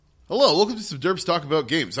Hello, welcome to some Derps Talk About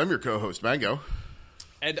Games. I'm your co-host, Mango.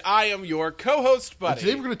 And I am your co-host, Buddy. And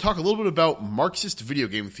today we're going to talk a little bit about Marxist video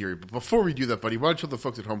game theory. But before we do that, Buddy, why don't you tell the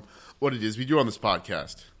folks at home what it is we do on this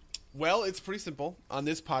podcast? Well, it's pretty simple. On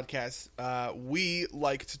this podcast, we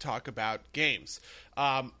like to talk about games.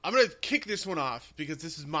 I'm going to kick this one off because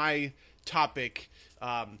this is my topic.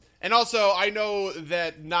 And also, I know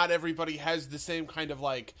that not everybody has the same kind of,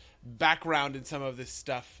 background in some of this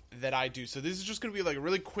stuff that I do. So this is just going to be, a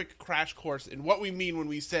really quick crash course in what we mean when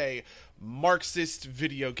we say Marxist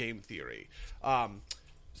video game theory.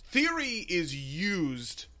 Theory is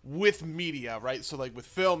used with media, right? So with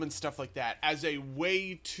film and stuff like that as a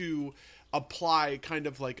way to apply kind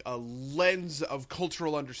of a lens of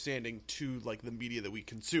cultural understanding to the media that we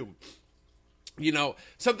consume. You know,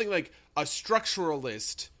 something like a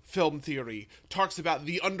structuralist film theory talks about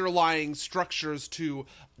the underlying structures to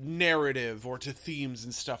narrative or to themes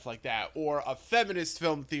and stuff like that. Or a feminist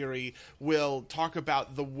film theory will talk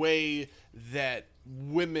about the way that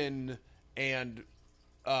women and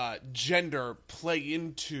gender play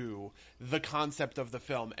into the concept of the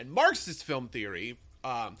film. And Marxist film theory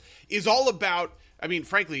is all about,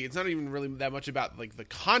 frankly, it's not even really that much about the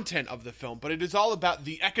content of the film, but it is all about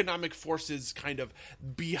the economic forces kind of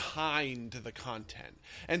behind the content.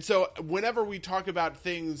 And so whenever we talk about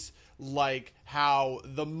things like how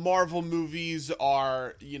the Marvel movies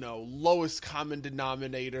are, lowest common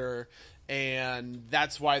denominator, and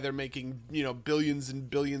that's why they're making, billions and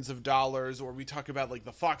billions of dollars, or we talk about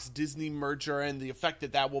the Fox Disney merger and the effect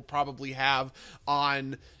that will probably have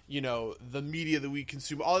on, the media that we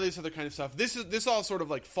consume, all this other kind of stuff. This all sort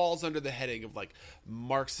of falls under the heading of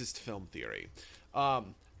Marxist film theory.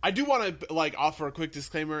 I do want to offer a quick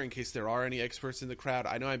disclaimer in case there are any experts in the crowd.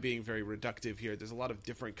 I know I'm being very reductive here. There's a lot of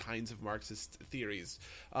different kinds of Marxist theories.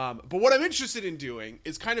 But what I'm interested in doing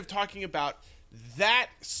is kind of talking about that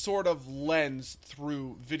sort of lens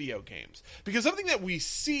through video games. Because something that we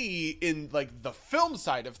see in the film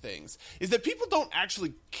side of things is that people don't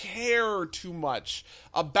actually care too much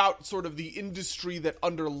about sort of the industry that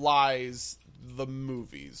underlies the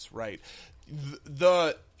movies, right?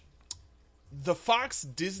 The Fox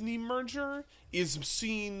Disney merger is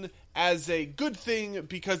seen as a good thing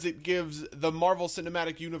because it gives the Marvel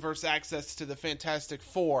Cinematic Universe access to the Fantastic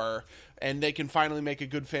Four, and they can finally make a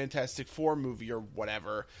good Fantastic Four movie or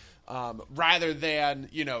whatever, rather than,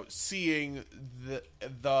 seeing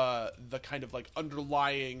the kind of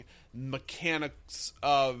underlying mechanics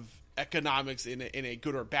of economics in a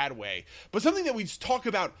good or bad way. But something that we talk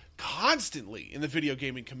about constantly in the video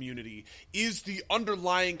gaming community is the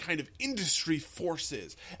underlying kind of industry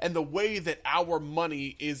forces and the way that our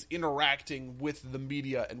money is interacting with the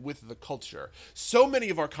media and with the culture. So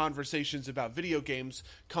many of our conversations about video games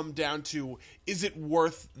come down to, is it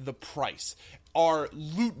worth the price? Are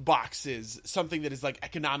loot boxes something that is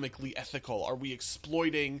economically ethical? Are we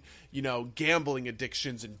exploiting, gambling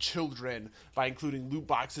addictions in children by including loot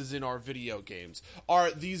boxes in our video games?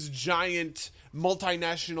 Are these giant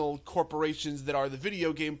multinational corporations that are the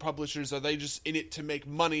video game publishers, are they just in it to make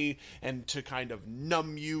money and to kind of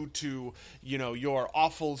numb you to, your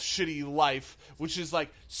awful, shitty life, which is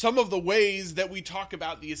some of the ways that we talk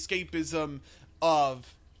about the escapism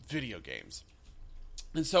of video games.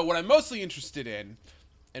 And so what I'm mostly interested in,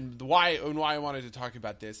 and why I wanted to talk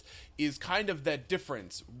about this, is kind of that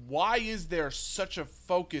difference. Why is there such a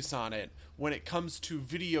focus on it when it comes to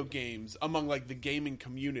video games among the gaming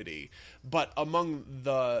community, but among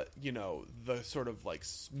the, the sort of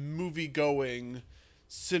movie-going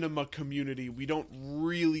cinema community, we don't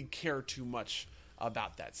really care too much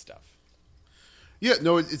about that stuff? Yeah,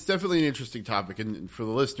 no, it's definitely an interesting topic. And for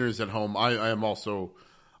the listeners at home, I am also...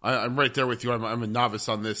 I'm right there with you. I'm a novice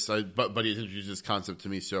on this. Buddy has introduced this concept to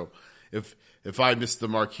me, so if I missed the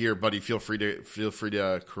mark here, Buddy, feel free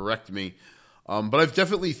to correct me. But I've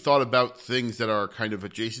definitely thought about things that are kind of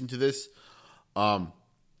adjacent to this, and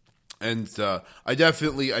I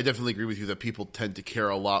definitely agree with you that people tend to care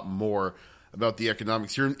a lot more about the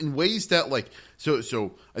economics here in ways that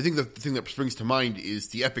so I think the thing that springs to mind is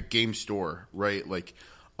the Epic Game Store, right?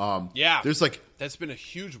 There's that's been a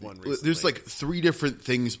huge one recently. There's three different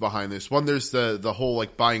things behind this. One, there's the whole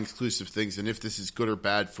buying exclusive things and if this is good or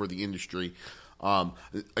bad for the industry. I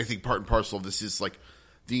think part and parcel of this is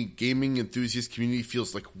the gaming enthusiast community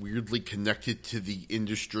feels weirdly connected to the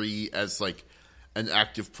industry as an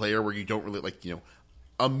active player, where you don't really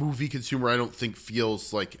a movie consumer. I don't think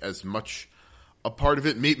feels as much a part of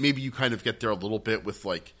it. Maybe you kind of get there a little bit with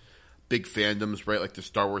big fandoms, right? The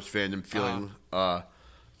Star Wars fandom feeling.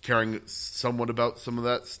 Caring somewhat about some of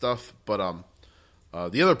that stuff, but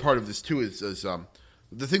the other part of this too is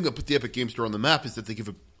the thing that put the Epic Game Store on the map is that they give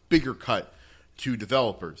bigger cut to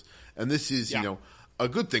developers, and this is a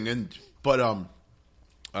good thing. But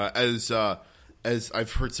as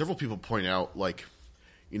I've heard several people point out, like,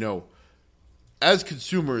 as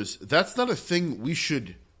consumers, that's not a thing we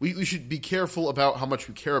should be careful about how much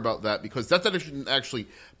we care about that, because that shouldn't actually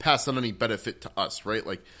pass on any benefit to us, right?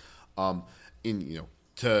 Like,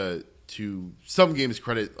 to some games'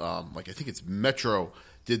 credit, like I think it's Metro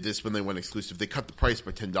did this when they went exclusive. They cut the price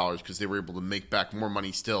by $10 because they were able to make back more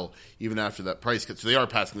money still, even after that price cut. So they are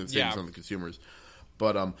passing the savings on the consumers.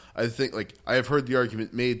 But I think, like, I have heard the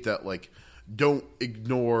argument made that, like, don't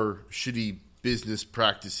ignore shitty business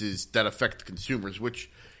practices that affect the consumers, which,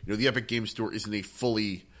 the Epic Games Store isn't a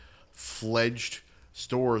fully fledged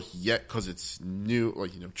store yet because it's new,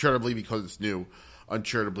 like, charitably because it's new.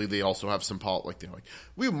 Uncharitably, they also have some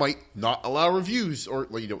we might not allow reviews, or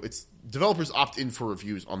it's developers opt in for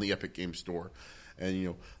reviews on the Epic Games Store,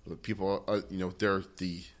 and people they're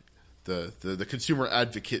the consumer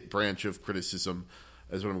advocate branch of criticism,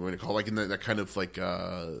 is what I'm going to call, like, in that kind of like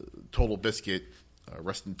Total Biscuit,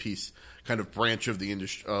 rest in peace, kind of branch of the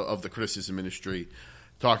industry, of the criticism industry,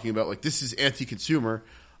 talking about, like, this is anti-consumer,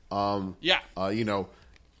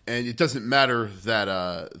 and it doesn't matter that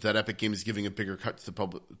Epic Games is giving a bigger cut to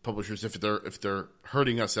the publishers if they're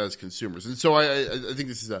hurting us as consumers. And so I think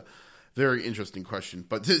this is a very interesting question.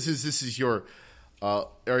 But this is your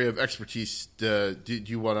area of expertise. Do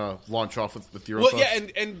you want to launch off with your own thoughts? Yeah,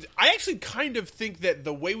 and I actually kind of think that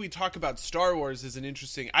the way we talk about Star Wars is an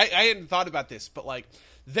interesting. I hadn't thought about this, but, like,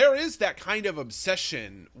 there is that kind of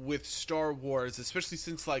obsession with Star Wars, especially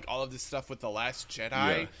since, like, all of this stuff with The Last Jedi.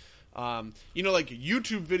 Yeah. Like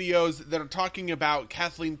YouTube videos that are talking about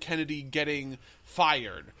Kathleen Kennedy getting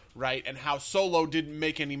fired, right? And how Solo didn't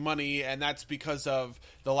make any money, and that's because of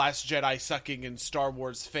The Last Jedi sucking, and Star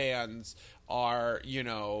Wars fans are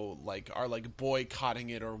boycotting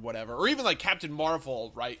it or whatever. Or even, like, Captain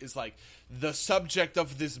Marvel, right, is, like, the subject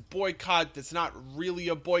of this boycott that's not really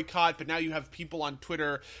a boycott, but now you have people on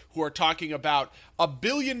Twitter who are talking about a $1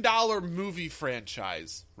 billion movie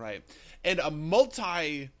franchise, right? And a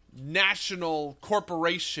multinational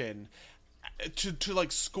corporation to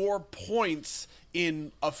like score points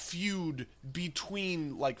in a feud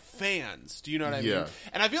between, like, fans. Do you know what I mean?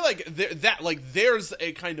 And I feel like there's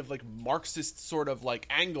a kind of, like, Marxist sort of, like,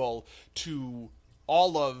 angle to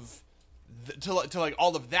all of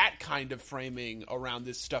all of that kind of framing around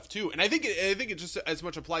this stuff too. And I think it just as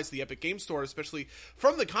much applies to the Epic Games Store, especially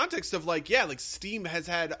from the context of, like, Steam has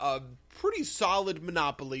had a pretty solid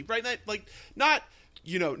monopoly, right? Not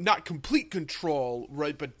complete control,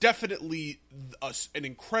 right, but definitely an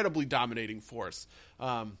incredibly dominating force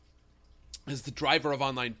as the driver of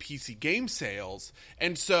online PC game sales.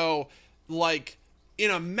 And so, like, in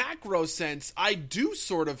a macro sense, I do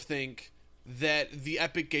sort of think that the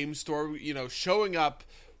Epic Games Store, showing up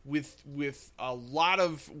with a lot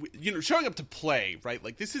of, showing up to play, right?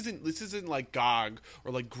 Like, this isn't like GOG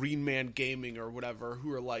or like Green Man Gaming or whatever,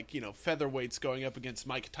 who are, like, featherweights going up against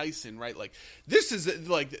Mike Tyson, right? Like, this is,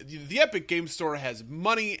 like, the Epic Games Store has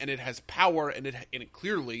money, and it has power, and it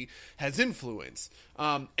clearly has influence.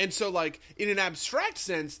 And so, like, in an abstract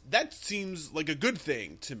sense, that seems like a good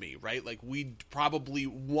thing to me, right? Like, we'd probably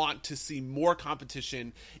want to see more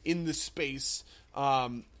competition in the space.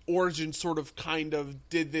 Origin sort of kind of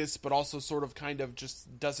did this, but also sort of kind of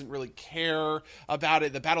just doesn't really care about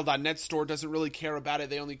it. The Battle.net store doesn't really care about it.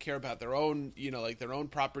 They only care about their own, their own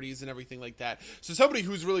properties and everything like that. So somebody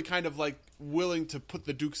who's really kind of, like, willing to put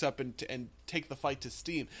the dukes up and take the fight to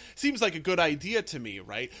Steam seems like a good idea to me,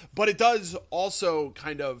 right? But it does also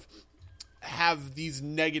kind of have these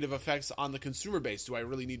negative effects on the consumer base. Do I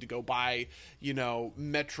really need to go buy,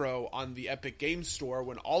 Metro on the Epic Games Store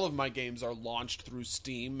when all of my games are launched through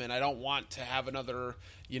Steam, and I don't want to have another,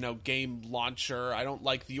 game launcher? I don't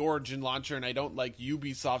like the Origin launcher, and I don't like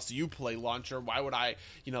Ubisoft's Uplay launcher. Why would I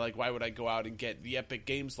go out and get the Epic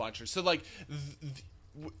Games launcher? So, like,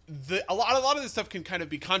 a lot of this stuff can kind of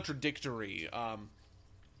be contradictory,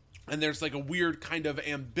 and there's, like, a weird kind of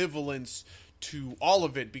ambivalence to all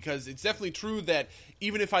of it, because it's definitely true that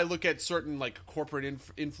even if I look at certain, like, corporate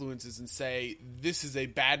influences and say, this is a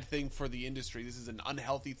bad thing for the industry, this is an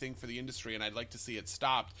unhealthy thing for the industry, and I'd like to see it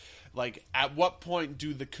stopped, like, at what point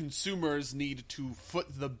do the consumers need to foot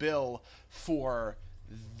the bill for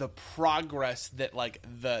the progress that, like,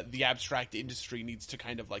 the abstract industry needs to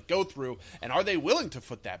kind of, like, go through, and are they willing to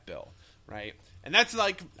foot that bill, right? And that's,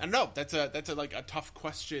 like, I don't know, that's a like a tough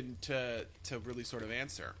question to really sort of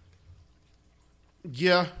answer.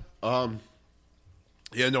 Yeah. I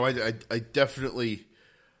definitely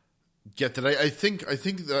get that. I think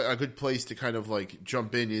that a good place to kind of like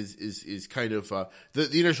jump in is kind of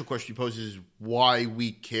the initial question you pose is why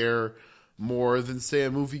we care more than say a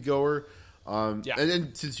moviegoer. Yeah. And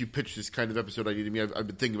then since you pitched this kind of episode idea to me, I've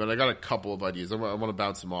been thinking about it. I got a couple of ideas. I want to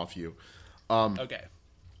bounce them off you. Okay.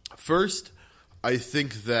 First, I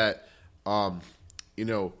think that I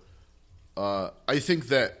think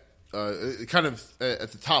that kind of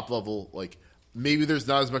at the top level, like maybe there's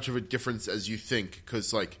not as much of a difference as you think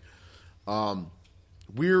because like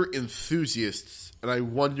we're enthusiasts, and I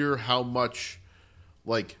wonder how much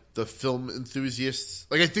like the film enthusiasts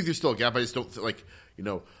like. I think there's still a gap. I just don't like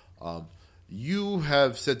you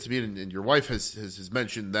have said to me, and your wife has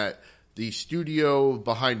mentioned that the studio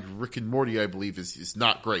behind Rick and Morty, I believe, is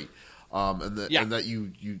not great. And that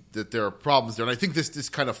you that there are problems there, and I think this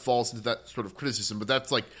kind of falls into that sort of criticism, but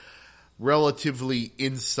that's like relatively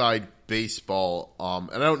inside baseball.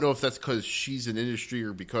 And I don't know if that's because she's in industry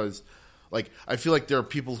or because like I feel like there are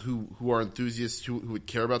people who are enthusiasts who would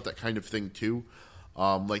care about that kind of thing too.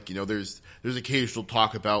 There's occasional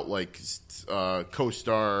talk about like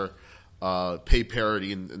co-star pay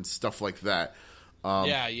parity and stuff like that.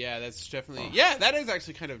 That's definitely that is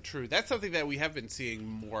actually kind of true. That's something that we have been seeing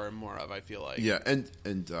more and more of. I feel like and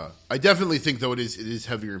I definitely think though it is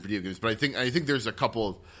heavier in video games, but I think there's a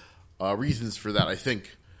couple of reasons for that. I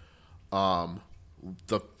think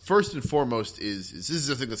the first and foremost is this is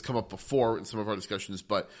a thing that's come up before in some of our discussions,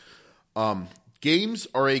 but games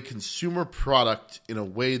are a consumer product in a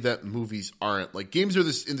way that movies aren't. Like games are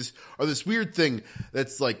this weird thing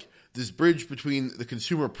that's like this bridge between the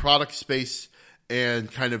consumer product space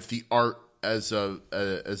and kind of the art as a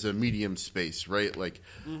medium space, right? Like,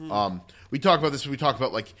 we talk about this when we talk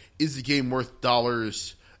about like, is the game worth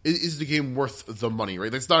dollars? Is the game worth the money?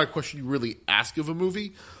 Right? That's not a question you really ask of a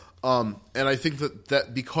movie. And I think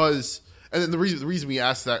that because, and then the reason we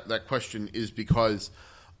ask that question is because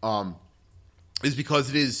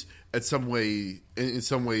it is in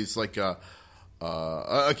some ways like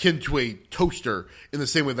akin to a toaster in the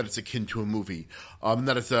same way that it's akin to a movie.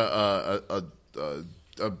 That it's a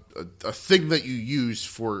thing that you use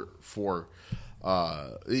for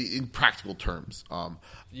in practical terms.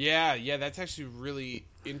 That's actually really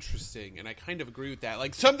interesting, and I kind of agree with that.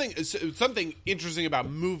 Like something interesting about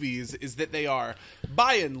movies is that they are,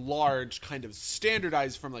 by and large, kind of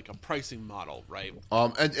standardized from like a pricing model, right?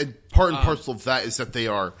 And part and parcel of that is that they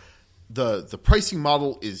are the pricing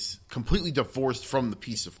model is completely divorced from the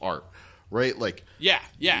piece of art, right? Like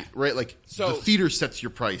right, like so, the theater sets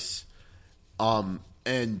your price.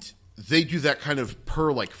 And they do that kind of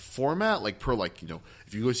per like format, like per like,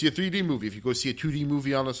 if you go see a 3D movie, if you go see a 2D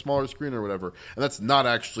movie on a smaller screen or whatever, and that's not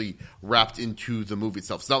actually wrapped into the movie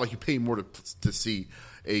itself. It's not like you pay more to see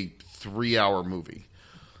a 3-hour movie.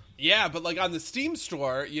 Yeah, but like on the Steam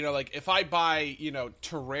store, like if I buy,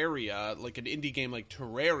 Terraria, like an indie game like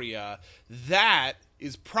Terraria, that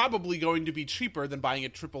is probably going to be cheaper than buying a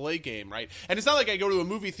AAA game, right? And it's not like I go to a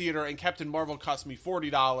movie theater and Captain Marvel cost me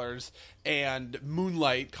 $40 and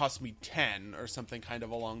Moonlight cost me $10 or something kind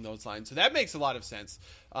of along those lines. So that makes a lot of sense.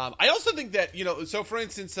 I also think that, so for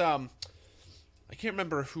instance, I can't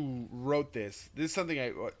remember who wrote this. This is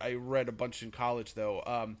something I read a bunch in college,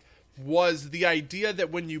 though. Was the idea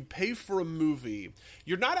that when you pay for a movie,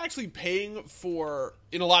 you're not actually paying for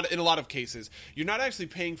in a lot of cases, you're not actually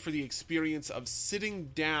paying for the experience of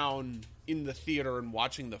sitting down in the theater and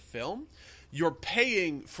watching the film. You're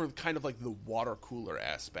paying for kind of like the water cooler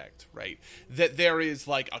aspect, right? That there is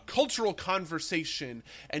like a cultural conversation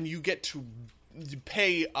and you get to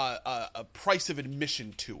pay a price of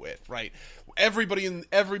admission to it, right?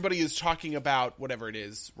 Everybody is talking about whatever it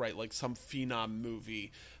is, right? Like some phenom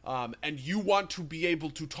movie, and you want to be able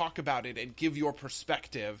to talk about it and give your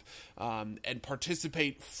perspective, and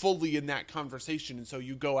participate fully in that conversation. And so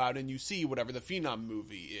you go out and you see whatever the phenom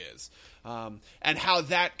movie is, and how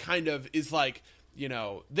that kind of is like,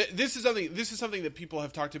 this is something that people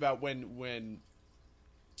have talked about when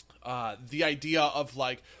the idea of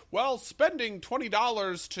like, well, spending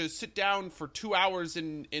 $20 to sit down for 2 hours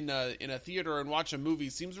in a theater and watch a movie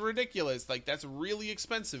seems ridiculous. Like that's really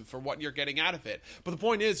expensive for what you're getting out of it. But the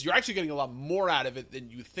point is, you're actually getting a lot more out of it than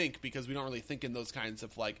you think, because we don't really think in those kinds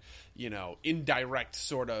of like, indirect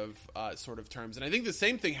sort of terms. And I think the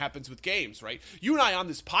same thing happens with games, right? You and I on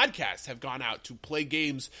this podcast have gone out to play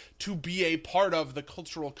games to be a part of the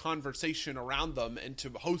cultural conversation around them and to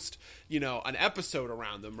host, an episode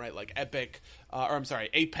around them, right? right?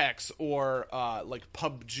 Like Apex or like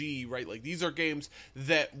PUBG, right? Like these are games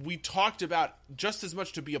that we talked about just as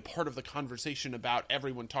much to be a part of the conversation about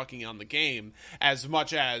everyone talking on the game as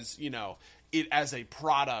much as, you know, it as a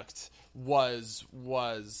product was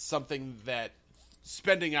something that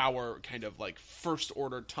spending our kind of like first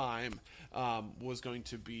order time was going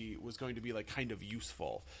to be like kind of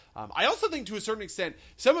useful. I also think to a certain extent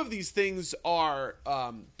some of these things are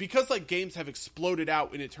because like games have exploded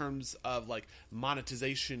out in terms of like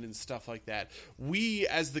monetization and stuff like that. We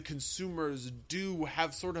as the consumers do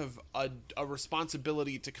have sort of a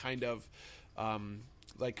responsibility to kind of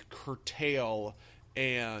like curtail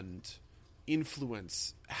and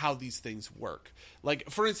influence how these things work. Like,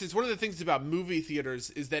 for instance, one of the things about movie theaters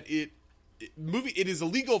is that it is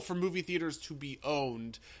illegal for movie theaters to be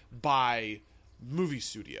owned by movie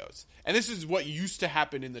studios. And this is what used to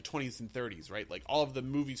happen in the 20s and 30s, right? Like all of the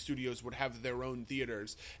movie studios would have their own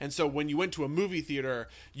theaters. And so when you went to a movie theater,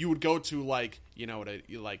 you would go to like, you know,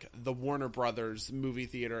 like the Warner Brothers movie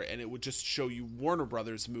theater, and it would just show you Warner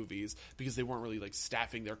Brothers movies because they weren't really like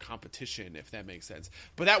staffing their competition, if that makes sense.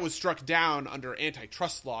 But that was struck down under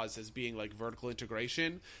antitrust laws as being like vertical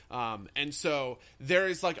integration. And so there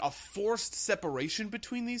is like a forced separation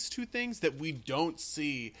between these two things that we don't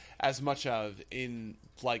see as much of in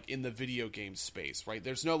the video game space, right?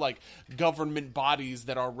 There's no like government bodies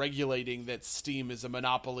that are regulating that Steam is a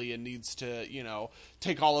monopoly and needs to, you know,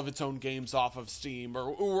 take all of its own games off of Steam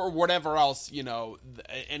or whatever else, you know,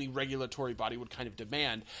 any regulatory body would kind of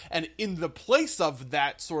demand. And in the place of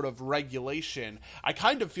that sort of regulation, I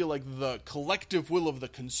kind of feel like the collective will of the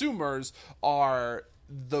consumers are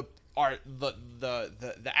the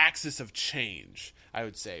axis of change, I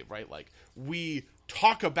would say, right? Like we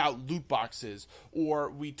talk about loot boxes, or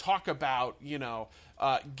we talk about, you know,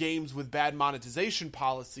 games with bad monetization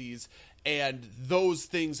policies, and those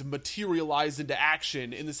things materialize into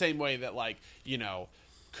action in the same way that, like, you know,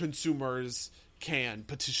 consumers can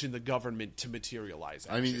petition the government to materialize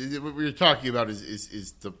action. I mean, what we're talking about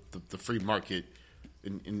is the free market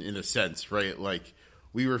in a sense, right? Like,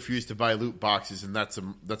 we refuse to buy loot boxes, and that's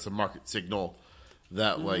a market signal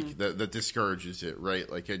that like that discourages it, right?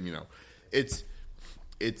 Like, and you know, it's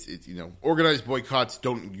you know, organized boycotts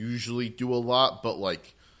don't usually do a lot, but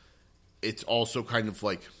like it's also kind of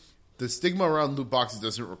like the stigma around loot boxes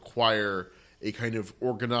doesn't require a kind of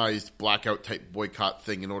organized blackout type boycott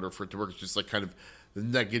thing in order for it to work. It's just like kind of the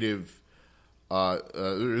negative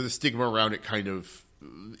the stigma around it kind of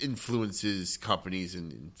influences companies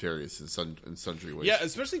in various and sundry ways. Yeah,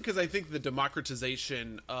 especially because I think the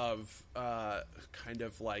democratization of kind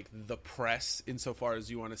of like the press, insofar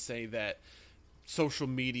as you want to say that social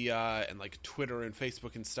media and like Twitter and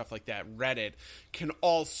Facebook and stuff like that, Reddit, can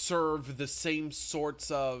all serve the same sorts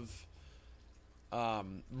of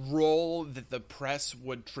role that the press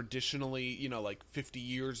would traditionally, you know, like 50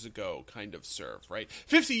 years ago kind of serve, right?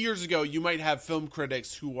 50 years ago, you might have film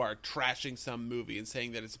critics who are trashing some movie and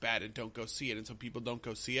saying that it's bad and don't go see it, and so people don't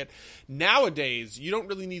go see it. Nowadays, you don't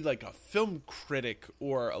really need like a film critic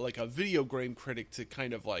or like a video game critic to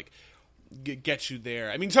kind of like get you there.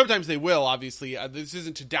 I mean, sometimes they will, obviously. This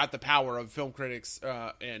isn't to doubt the power of film critics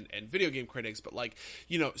and video game critics, but like,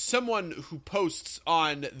 you know, someone who posts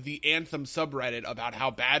on the Anthem subreddit about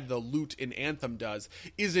how bad the loot in Anthem does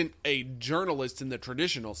isn't a journalist in the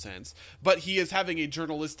traditional sense, but he is having a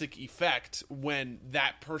journalistic effect when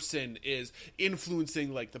that person is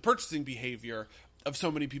influencing like the purchasing behavior of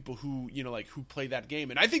so many people who, you know, like who play that game.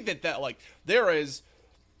 And I think that like there is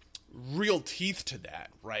real teeth to that,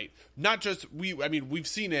 right? Not just we've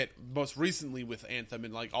seen it most recently with Anthem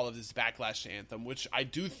and like all of this backlash to Anthem, which I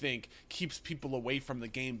do think keeps people away from the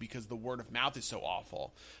game because the word of mouth is so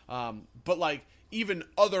awful. But like even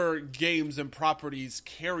other games and properties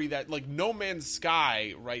carry that, like No Man's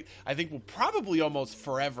Sky, right? I think will probably almost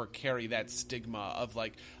forever carry that stigma of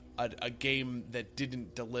like a game that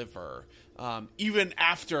didn't deliver, even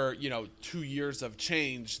after, you know, 2 years of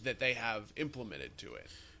change that they have implemented to it.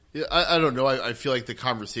 Yeah, I don't know. I feel like the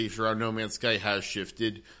conversation around No Man's Sky has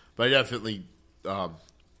shifted, but I definitely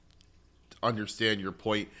understand your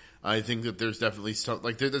point. I think that there's definitely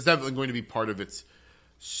there's definitely going to be part of its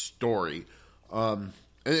story, and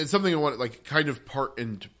it's something I want, like, kind of part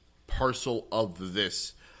and parcel of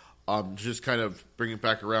this. Just kind of bring it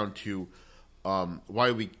back around to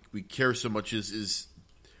why we care so much is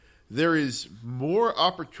there is more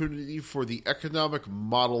opportunity for the economic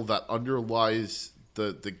model that underlies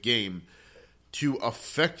the game to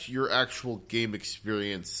affect your actual game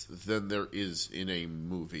experience than there is in a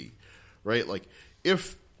movie, right? Like,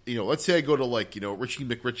 if, you know, let's say I go to, like, you know, Richie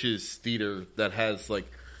McRitch's theater that has, like,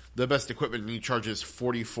 the best equipment, and he charges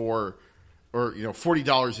 $40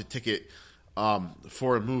 a ticket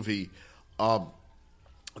for a movie.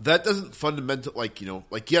 That doesn't fundamentally,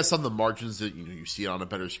 yes, on the margins that you see it on a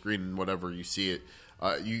better screen and whatever, you see it,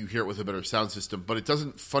 you hear it with a better sound system, but it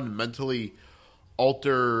doesn't fundamentally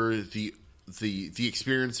alter the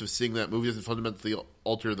experience of seeing that movie. It doesn't fundamentally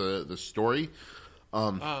alter the story.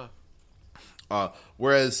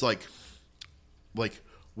 Whereas like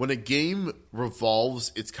when a game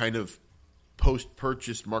revolves its kind of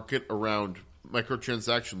post-purchase market around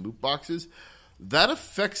microtransaction loot boxes, that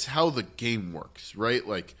affects how the game works, right?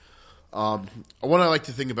 Like, one I like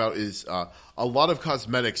to think about is a lot of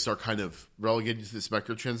cosmetics are kind of relegated to this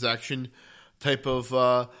microtransaction type of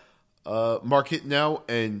market now,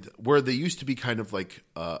 and where they used to be kind of like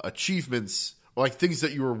achievements, like things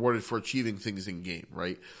that you were rewarded for achieving things in game,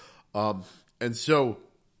 right? And so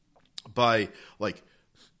by like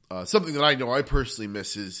something that I know I personally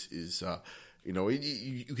miss is you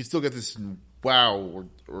can still get this in WoW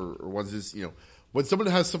or ones is when someone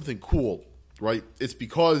has something cool, right? It's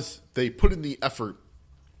because they put in the effort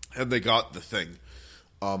and they got the thing.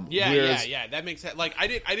 Yeah, that makes sense. Like I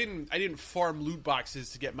didn't farm loot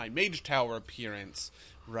boxes to get my Mage Tower appearance,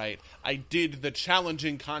 right? I did the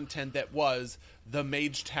challenging content that was the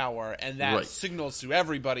Mage Tower, and that signals to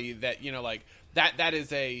everybody that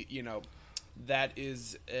that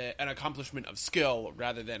is an accomplishment of skill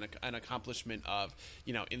rather than an accomplishment of,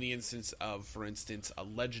 in the instance of, for instance, a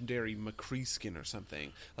legendary McCree skin or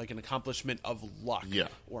something, like an accomplishment of luck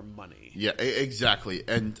or money. Yeah, exactly.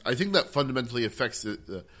 And I think that fundamentally affects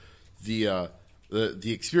the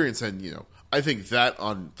experience. And, I think that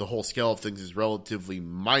on the whole scale of things is relatively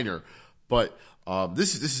minor. But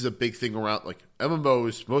this is a big thing around, like,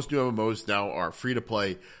 MMOs. Most new MMOs now are free to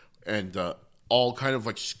play and all kind of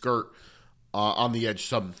like skirt on the edge,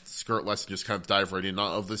 some skirt less, and just kind of dive right in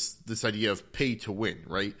of this idea of pay to win,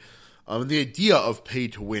 right? And the idea of pay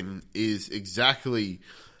to win is exactly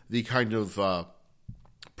the kind of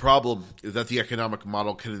problem that the economic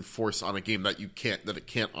model can enforce on a game that it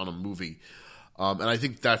can't on a movie. And I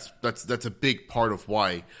think that's a big part of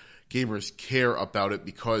why gamers care about it,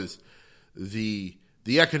 because the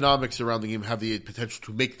economics around the game have the potential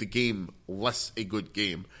to make the game less a good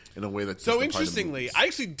game in a way that's so. Interestingly, I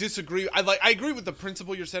actually disagree. I agree with the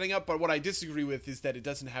principle you're setting up, but what I disagree with is that it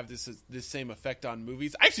doesn't have this same effect on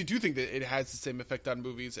movies. I actually do think that it has the same effect on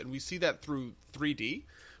movies, and we see that through 3D,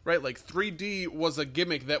 right? Like 3D was a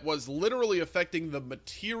gimmick that was literally affecting the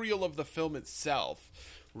material of the film itself,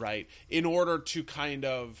 right? In order to kind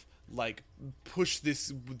of like push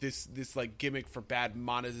this like gimmick for bad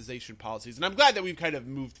monetization policies. And I'm glad that we've kind of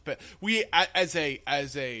moved, but we as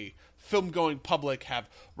a film going public have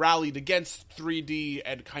rallied against 3D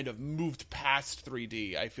and kind of moved past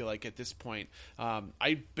 3D. I feel like at this point,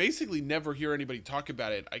 I basically never hear anybody talk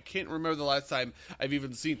about it. I can't remember the last time I've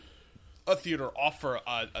even seen a theater offer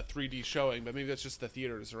a 3D showing, but maybe that's just the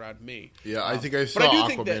theaters around me. Yeah, I think I saw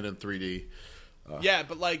Aquaman in 3D. Yeah,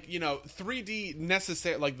 but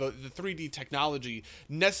 3D like the 3D technology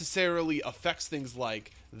necessarily affects things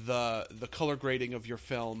like the color grading of your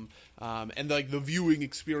film, and like the viewing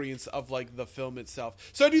experience of like the film itself.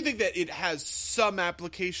 So I do think that it has some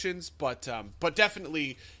applications, but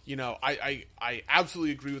definitely, I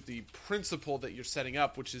absolutely agree with the principle that you're setting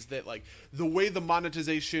up, which is that like the way the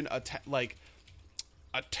monetization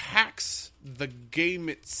attacks the game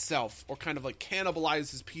itself, or kind of like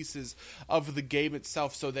cannibalizes pieces of the game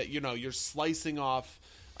itself, so that you're slicing off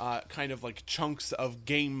kind of like chunks of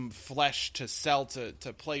game flesh to sell to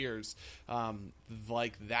players.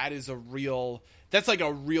 Like that's a real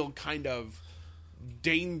kind of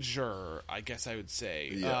danger, I guess I would say.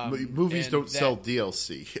 Yeah, movies don't sell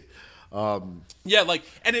DLC. Yeah,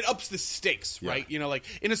 and it ups the stakes, right? Yeah. Like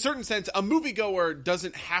in a certain sense, a moviegoer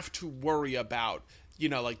doesn't have to worry about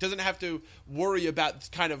doesn't have to worry about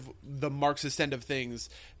kind of the Marxist end of things,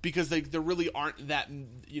 because there really aren't that,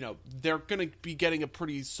 they're going to be getting a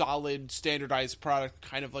pretty solid standardized product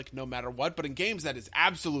kind of like no matter what. But in games, that is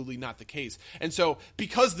absolutely not the case. And so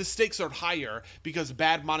because the stakes are higher, because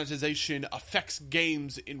bad monetization affects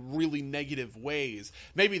games in really negative ways,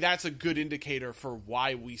 maybe that's a good indicator for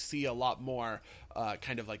why we see a lot more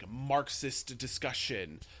kind of like a Marxist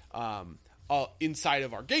discussion inside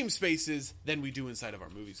of our game spaces than we do inside of our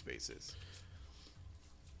movie spaces.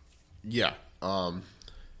 Yeah.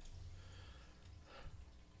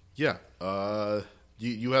 Yeah. Do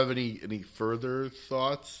you have any further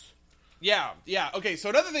thoughts? Yeah. Okay, so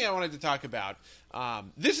another thing I wanted to talk about,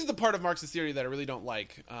 this is the part of Marxist theory that I really don't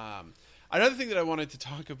like. Another thing that I wanted to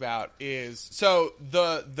talk about is, so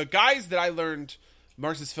the guys that I learned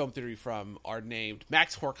Marxist film theory from are named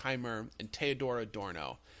Max Horkheimer and Theodor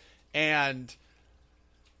Adorno. And,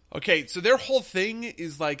 okay, so their whole thing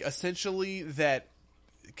is, like, essentially that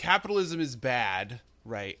capitalism is bad,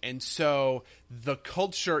 right? And so the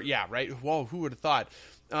culture, yeah, right? Whoa, who would have thought?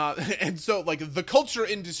 And so, like, the culture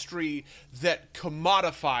industry that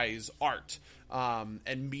commodifies art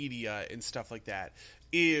and media and stuff like that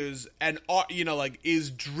is,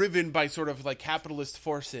 is driven by sort of, like, capitalist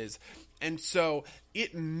forces. And so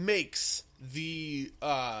it makes the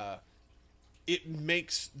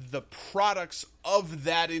products of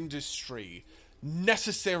that industry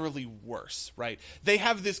necessarily worse, right? They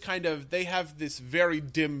have this very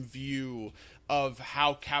dim view of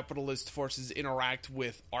how capitalist forces interact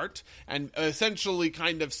with art, and essentially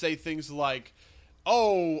kind of say things like,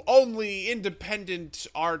 oh, only independent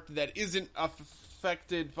art that isn't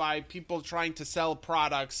affected by people trying to sell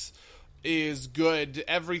products is good.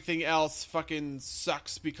 Everything else fucking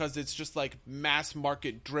sucks because it's just like mass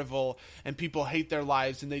market drivel and people hate their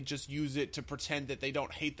lives and they just use it to pretend that they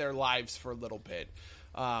don't hate their lives for a little bit.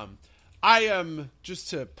 I am,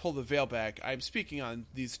 just to pull the veil back, I'm speaking on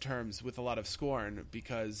these terms with a lot of scorn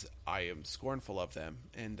because I am scornful of them,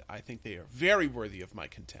 and I think they are very worthy of my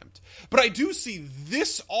contempt. But I do see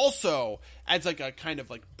this also as like a kind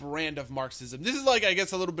of like brand of Marxism. This is like, I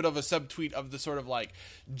guess, a little bit of a subtweet of the sort of like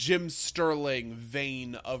Jim Sterling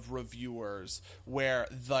vein of reviewers, where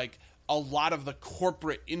like a lot of the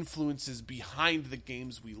corporate influences behind the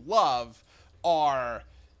games we love are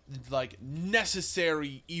like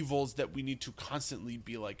necessary evils that we need to constantly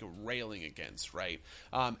be like railing against, right?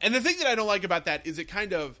 And the thing that I don't like about that is it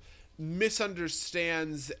kind of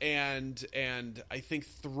misunderstands and I think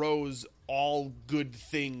throws all good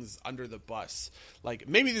things under the bus. Like,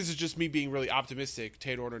 maybe this is just me being really optimistic.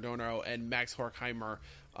 Theodor Adorno and Max Horkheimer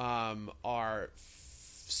are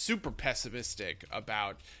super pessimistic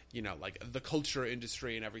about, you know, like the culture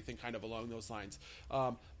industry and everything kind of along those lines.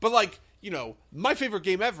 But like, you know, my favorite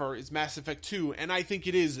game ever is Mass Effect 2, and I think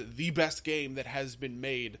it is the best game that has been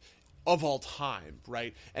made of all time,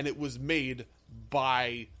 right? And it was made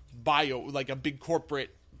by like a big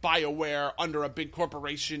corporate BioWare under a big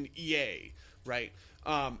corporation EA, right?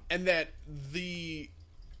 And that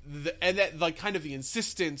like kind of the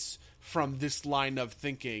insistence from this line of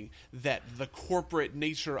thinking that the corporate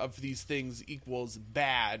nature of these things equals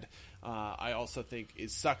bad, I also think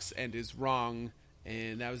sucks and is wrong.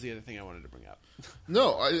 And that was the other thing I wanted to bring up.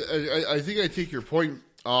 No, I think I take your point.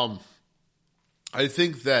 I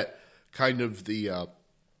think that kind of the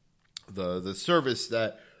service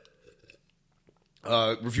that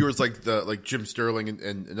reviewers like Jim Sterling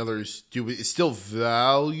and others do is still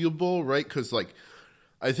valuable, right? Because like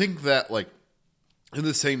I think that like in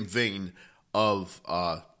the same vein of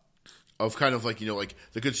kind of like, you know, like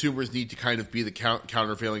the consumers need to kind of be the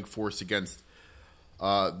countervailing force against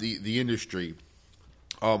the industry.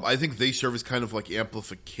 I think they serve as kind of like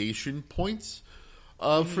amplification points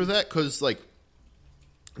for that, because like,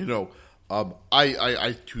 you know,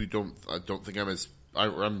 I too don't think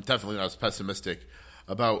I'm definitely not as pessimistic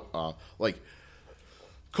about like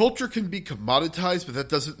culture can be commoditized, but that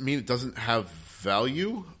doesn't mean it doesn't have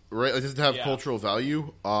value, right? It doesn't have cultural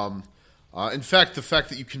value. In fact, the fact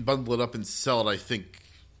that you can bundle it up and sell it, I think,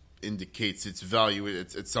 indicates its value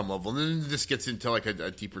at some level. And then this gets into like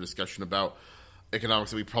a deeper discussion about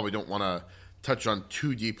economics that we probably don't want to touch on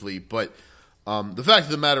too deeply. But the fact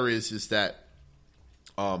of the matter is that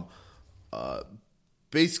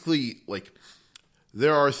basically, like,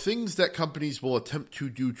 there are things that companies will attempt to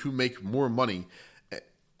do to make more money,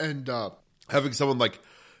 and having someone like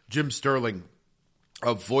Jim Sterling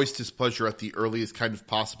voice displeasure at the earliest kind of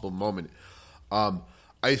possible moment,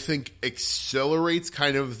 I think accelerates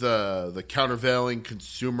kind of the countervailing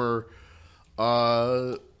consumer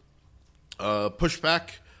pushback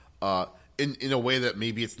in a way that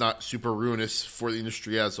maybe it's not super ruinous for the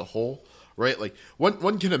industry as a whole, right? Like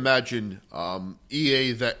one can imagine an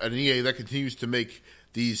EA that continues to make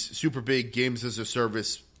these super big games as a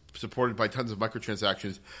service supported by tons of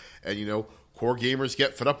microtransactions, and you know, core gamers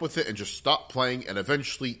get fed up with it and just stop playing, and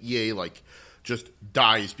eventually EA like just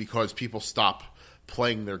dies because people stop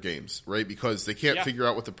playing their games, right? Because they can't figure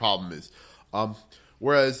out what the problem is.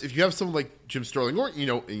 Whereas if you have someone like Jim Sterling, or you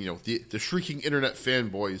know the shrieking internet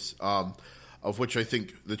fanboys, of which I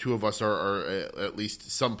think the two of us are at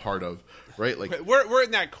least some part of, right? Like we're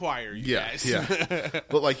in that choir, you guys. Yeah.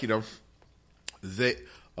 But like, you know,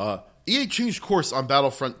 EA changed course on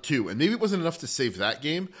Battlefront 2, and maybe it wasn't enough to save that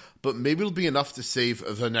game, but maybe it'll be enough to save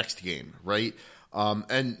the next game, right?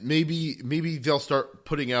 And maybe they'll start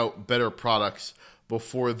putting out better products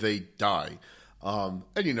before they die. And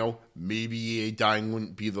maybe EA dying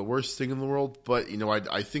wouldn't be the worst thing in the world, but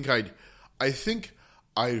I think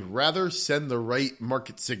I'd rather send the right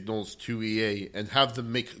market signals to EA and have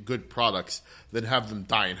them make good products than have them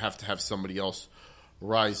die and have to have somebody else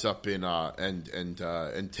rise up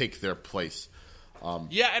and take their place.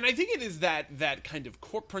 Yeah, and I think it is that kind of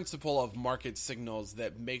core principle of market signals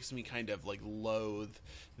that makes me kind of like loathe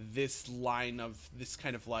this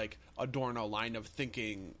kind of like Adorno line of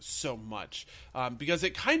thinking so much, because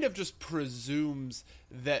it kind of just presumes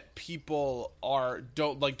that people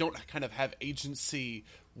don't kind of have agency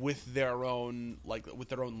with their own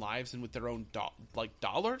lives and with their own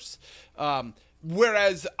dollars.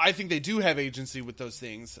 Whereas I think they do have agency with those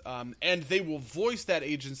things, and they will voice that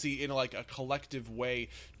agency in like a collective way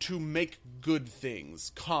to make good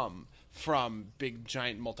things come from big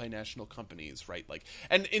giant multinational companies, right? Like,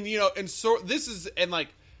 and so this is, and like,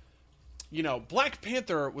 Black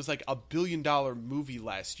Panther was like $1 billion movie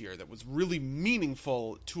last year that was really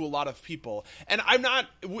meaningful to a lot of people. And I'm not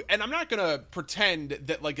going to pretend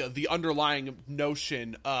that like the underlying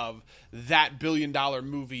notion of that $1 billion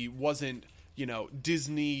movie wasn't,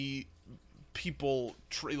 Disney people,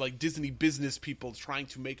 Disney business people trying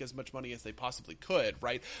to make as much money as they possibly could,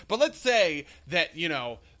 right? But let's say that,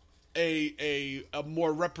 a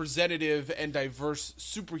more representative and diverse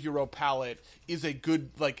superhero palette is a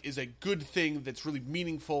good thing that's really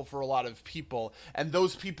meaningful for a lot of people, and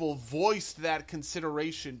those people voiced that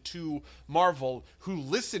consideration to Marvel, who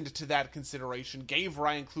listened to that consideration, gave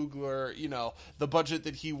Ryan Coogler the budget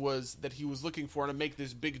that he was looking for to make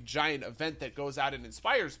this big giant event that goes out and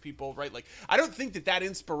inspires people, right? Like, I don't think that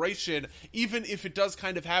inspiration, even if it does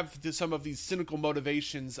kind of have some of these cynical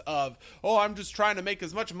motivations of, I'm just trying to make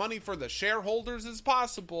as much money for the shareholders as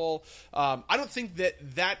possible, I don't think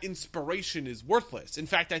that inspiration is worthless. In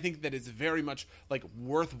fact, I think that it's very much like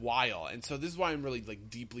worthwhile, and so this is why I'm really like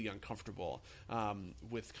deeply uncomfortable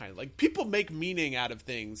with kind of like people make meaning out of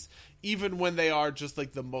things even when they are just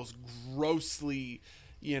like the most grossly,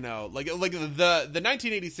 like the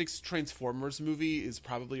 1986 Transformers movie is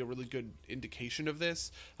probably a really good indication of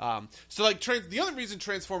this. So like the only reason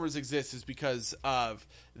Transformers exists is because of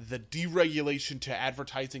the deregulation to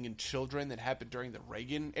advertising in children that happened during the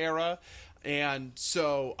Reagan era. And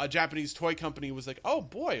so a Japanese toy company was like, "Oh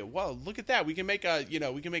boy, well, look at that. We can make a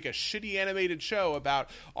shitty animated show about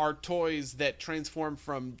our toys that transform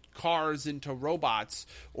from cars into robots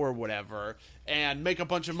or whatever, and make a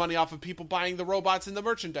bunch of money off of people buying the robots and the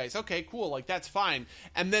merchandise." Okay, cool. Like, that's fine.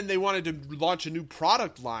 And then they wanted to launch a new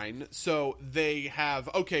product line. So they have,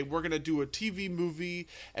 we're going to do a TV movie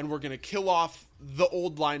and we're going to kill off the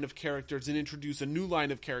old line of characters and introduce a new line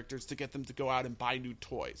of characters to get them to go out and buy new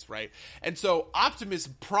toys, right? And so Optimus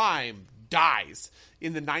Prime dies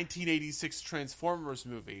in the 1986 Transformers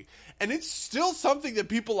movie, and it's still something that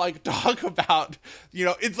people like talk about.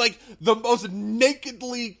 It's like the most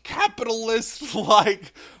nakedly capitalist,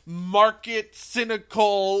 like market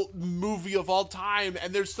cynical movie of all time,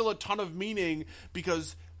 and there's still a ton of meaning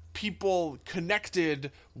because people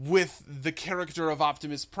connected with the character of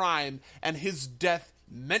Optimus Prime, and his death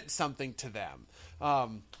meant something to them.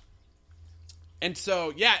 And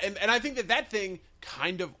so, yeah, and I think that thing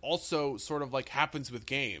kind of also sort of like happens with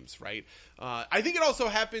games, right? I think it also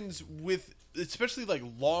happens with especially like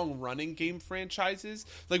long running game franchises.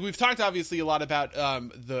 Like, we've talked obviously a lot about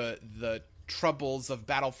the troubles of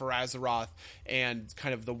Battle for Azeroth and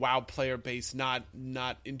kind of the WoW player base not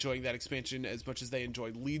enjoying that expansion as much as they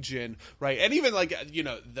enjoyed Legion, right? And even like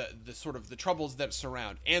the sort of the troubles that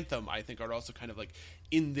surround Anthem, I think, are also kind of like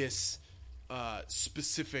in this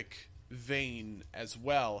specific vein as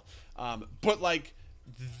well. But like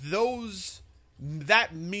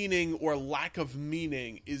that meaning or lack of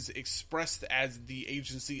meaning is expressed as the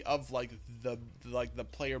agency of like the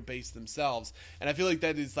player base themselves, and I feel like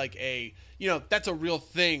that is like that's a real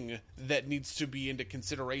thing that needs to be into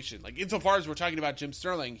consideration. Like, insofar as we're talking about Jim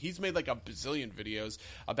Sterling, he's made like a bazillion videos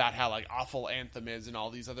about how like awful Anthem is and all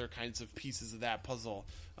these other kinds of pieces of that puzzle.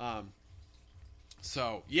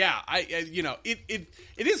 So yeah, it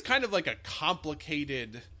is kind of like a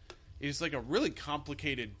complicated. It's like a really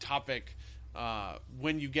complicated topic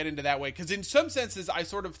when you get into that way, because in some senses I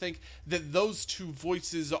sort of think that those two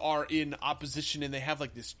voices are in opposition and they have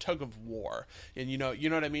like this tug of war, and you know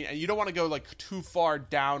what I mean, and you don't want to go like too far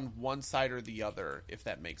down one side or the other, if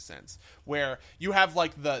that makes sense, where you have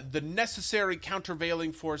like the necessary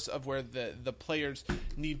countervailing force of where the players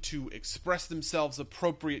need to express themselves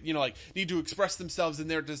need to express themselves in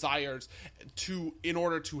their desires in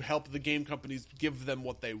order to help the game companies give them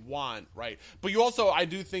what they want, right? But you also, I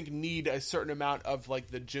do think, need a certain certain amount of like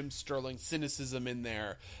the Jim Sterling cynicism in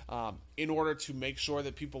there, in order to make sure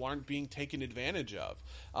that people aren't being taken advantage of.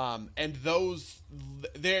 And those,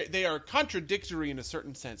 they are contradictory in a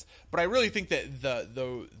certain sense, but I really think that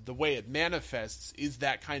the way it manifests is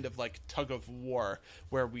that kind of like tug of war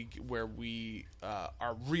where we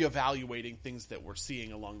are reevaluating things that we're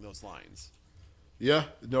seeing along those lines. Yeah,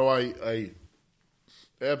 no, I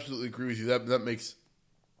absolutely agree with you. That makes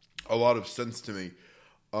a lot of sense to me.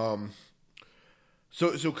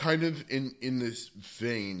 So kind of in this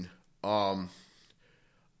vein, do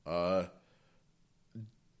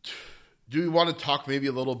we want to talk maybe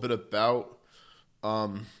a little bit about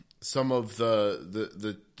some of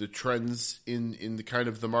the trends in the kind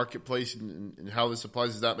of the marketplace and how this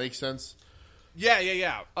applies? Does that make sense?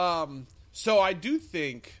 Yeah. So I do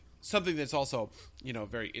think something that's also,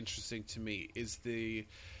 very interesting to me is the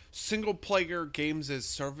single player games as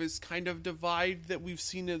service kind of divide that we've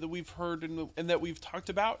seen and that we've heard and that we've talked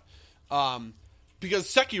about. Because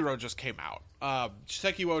Sekiro just came out.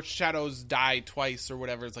 Sekiro Shadows Die Twice or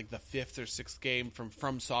whatever. It's like the 5th or 6th game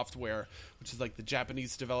from Software, which is like the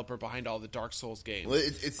Japanese developer behind all the Dark Souls games. Well,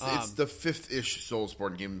 it's the 5th-ish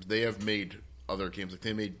Soulsborne game. They have made other games. Like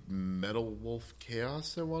they made Metal Wolf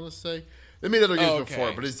Chaos, I want to say. They made other games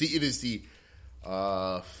before, but it is the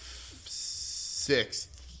 6th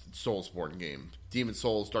Soulsborne game. Demon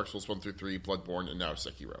Souls, Dark Souls 1 through 3, Bloodborne, and now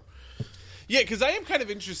Sekiro. Yeah, because I am kind of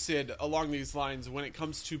interested along these lines when it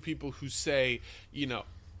comes to people who say,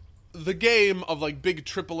 the game of like big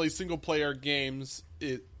AAA single player games,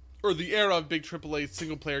 or the era of big AAA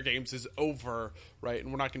single player games is over, right?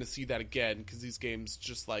 And we're not going to see that again because these games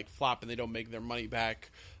just like flop and they don't make their money back,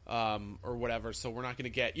 or whatever. So we're not going to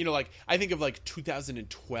get, I think of like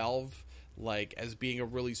 2012 like as being a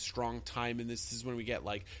really strong time, and this is when we get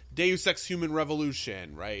like Deus Ex Human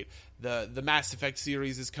Revolution, right? The Mass Effect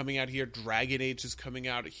series is coming out here, Dragon Age is coming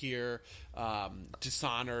out here,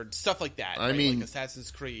 Dishonored, stuff like that. I mean, like Assassin's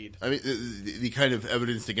Creed. I mean, the kind of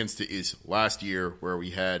evidence against it is last year where we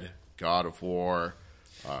had God of War,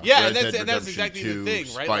 and that's exactly 2, the thing,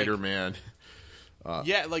 right? Spider-Man.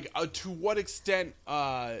 To what extent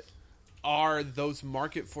are those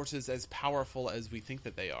market forces as powerful as we think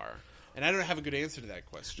that they are? And I don't have a good answer to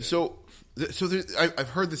that question. So I've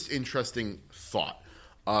heard this interesting thought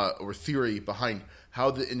or theory behind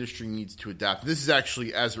how the industry needs to adapt. This is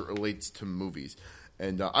actually as it relates to movies.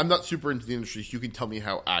 And I'm not super into the industry, so you can tell me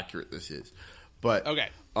how accurate this is. But okay.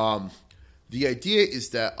 The idea is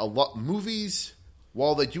that a lot movies,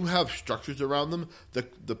 while they do have structures around them,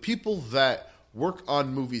 the people that work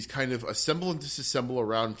on movies kind of assemble and disassemble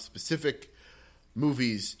around specific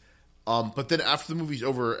movies. But then after the movie's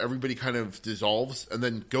over, everybody kind of dissolves and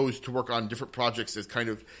then goes to work on different projects as kind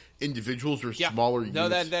of individuals or smaller units. No,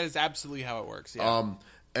 that is absolutely how it works. Yeah.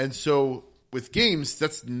 And so with games,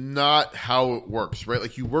 that's not how it works, right?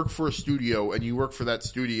 Like you work for a studio and you work for that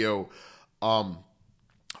studio kind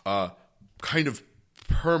of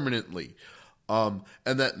permanently. And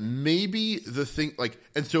that maybe the thing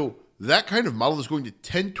and so that kind of model is going to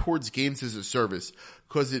tend towards games as a service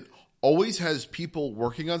because it always has people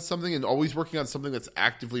working on something and always working on something that's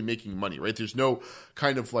actively making money, right? There's no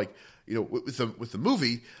kind of with the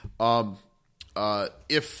movie,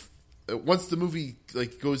 if once the movie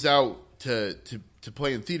goes out to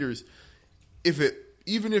play in theaters,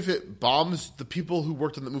 even if it bombs, the people who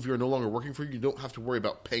worked on the movie are no longer working for you. You don't have to worry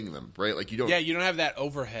about paying them, right? Like you don't. Yeah, you don't have that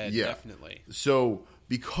overhead. Yeah. Definitely. So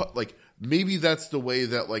because maybe that's the way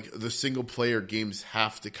that the single player games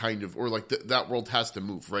have to kind of, or that world has to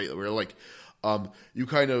move, right? Where you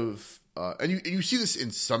kind of and you see this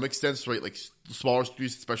in some extent, right? Like smaller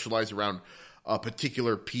studios that specialize around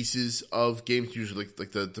particular pieces of games. Usually,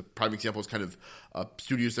 the prime example is kind of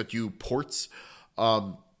studios that do ports.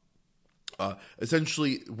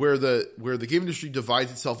 Essentially, where the game industry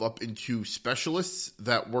divides itself up into specialists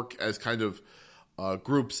that work as kind of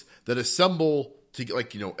groups that assemble.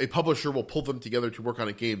 A publisher will pull them together to work on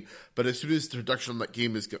a game, but as soon as the production on that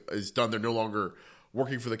game is done, they're no longer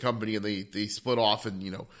working for the company, and they split off, and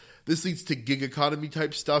this leads to gig economy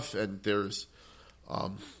type stuff, and there's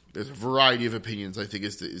a variety of opinions. I think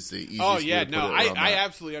is the easiest. Oh yeah, way to no, put it I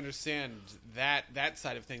absolutely understand that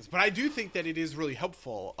side of things, but I do think that it is really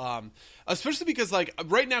helpful, especially because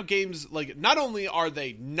right now games not only are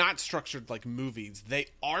they not structured like movies, they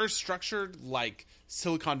are structured like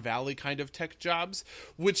Silicon Valley kind of tech jobs,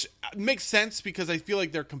 which makes sense because I feel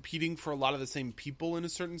like they're competing for a lot of the same people in a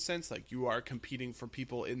certain sense. Like you are competing for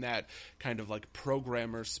people in that kind of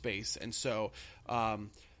programmer space, and so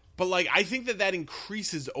but I think that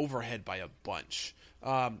increases overhead by a bunch,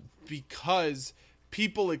 because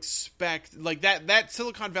people expect like that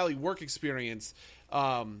Silicon Valley work experience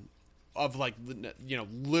of like, you know,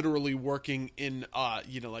 literally working in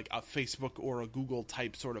you know, like a Facebook or a Google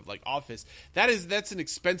type sort of like office. That's an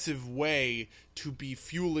expensive way to be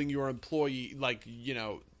fueling your employee, like, you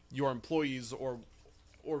know, your employees or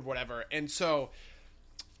whatever. And so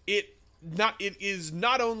it is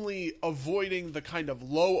not only avoiding the kind of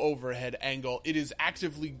low overhead angle, it is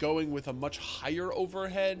actively going with a much higher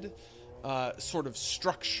overhead sort of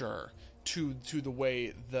structure to the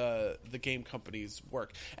way the game companies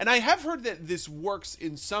work. And I have heard that this works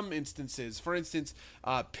in some instances. For instance,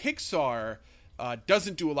 Pixar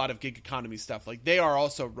doesn't do a lot of gig economy stuff. Like, they are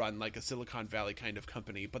also run like a Silicon Valley kind of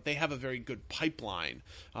company, but they have a very good pipeline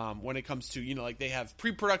when it comes to, you know, like they have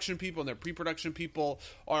pre-production people, and their pre-production people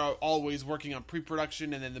are always working on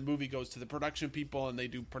pre-production, and then the movie goes to the production people, and they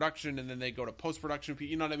do production, and then they go to post-production people.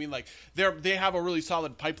 You know what I mean? Like, they have a really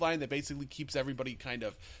solid pipeline that basically keeps everybody kind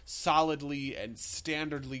of solidly and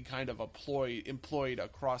standardly kind of employed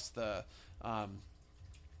across the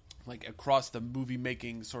like across the movie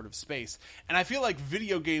making sort of space. And I feel like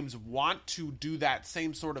video games want to do that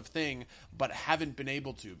same sort of thing, but haven't been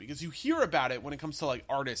able to, because you hear about it when it comes to like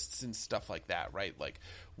artists and stuff like that, right? Like,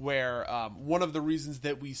 where one of the reasons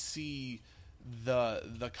that we see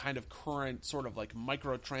the kind of current sort of like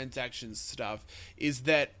microtransactions stuff is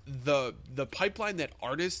that the pipeline that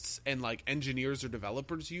artists and like engineers or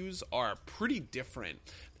developers use are pretty different.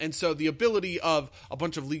 And so the ability of a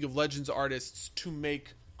bunch of League of Legends artists to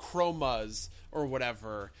make chromas or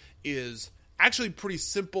whatever is actually pretty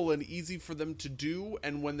simple and easy for them to do.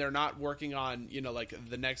 And when they're not working on, you know, like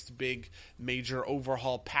the next big major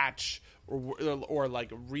overhaul patch or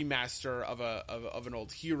like a remaster of an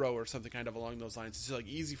old hero or something kind of along those lines, it's like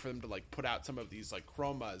easy for them to like put out some of these like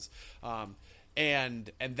chromas,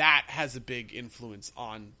 and that has a big influence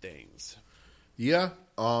on things. Yeah.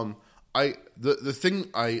 The thing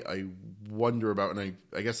I wonder about, and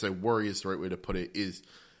I guess I worry is the right way to put it, is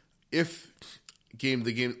if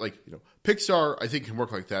the game like, you know, Pixar, I think, can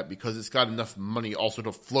work like that because it's got enough money also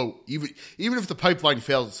to float. Even if the pipeline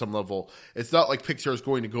fails at some level, it's not like Pixar is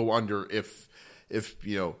going to go under if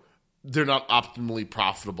you know, they're not optimally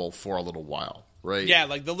profitable for a little while, right? Yeah,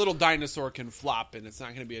 like the little dinosaur can flop and it's not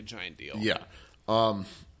going to be a giant deal. Yeah. But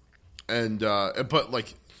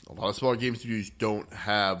like a lot of smaller game studios don't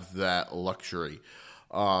have that luxury.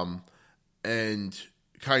 And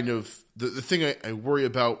kind of the thing I worry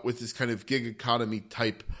about with this kind of gig economy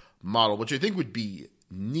type model, which I think would be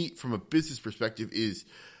neat from a business perspective, is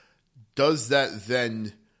does that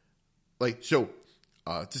then, like, so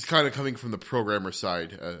just kind of coming from the programmer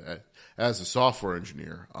side as a software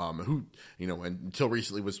engineer, who, you know, and until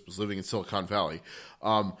recently was living in Silicon Valley,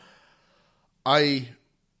 you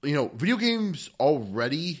know, video games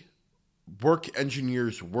already work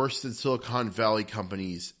engineers worse than Silicon Valley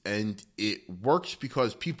companies, and it works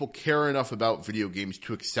because people care enough about video games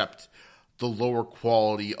to accept the lower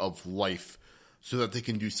quality of life so that they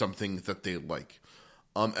can do something that they like.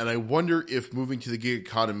 And I wonder if moving to the gig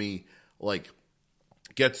economy, like,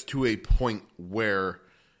 gets to a point where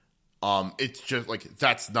it's just like,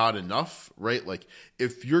 that's not enough, right? Like,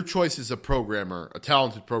 if your choice as a programmer, a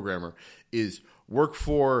talented programmer, is work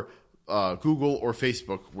for Google or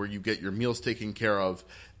Facebook, where you get your meals taken care of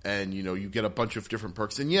and, you know, you get a bunch of different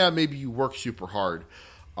perks, and yeah, maybe you work super hard,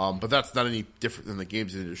 but that's not any different than the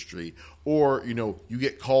games industry. Or, you know, you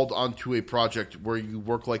get called onto a project where you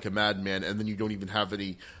work like a madman and then you don't even have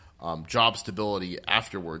any job stability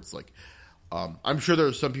afterwards. Like, I'm sure there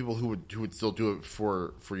are some people who would still do it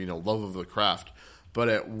for you know, love of the craft, but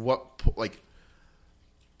at what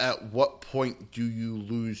point do you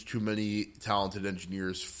lose too many talented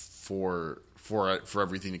engineers for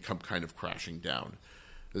everything to come kind of crashing down?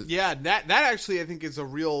 Yeah, that actually I think is a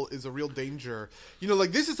real danger. You know,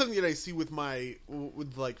 like, this is something that I see with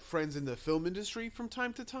like friends in the film industry from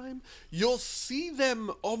time to time. You'll see them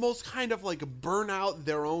almost kind of like burn out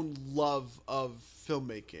their own love of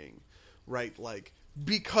filmmaking, right? Like,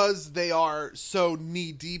 because they are so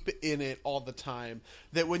knee deep in it all the time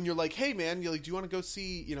that when you're like, hey man, you're like, do you want to go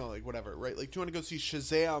see, you know, like whatever, right? Like, do you want to go see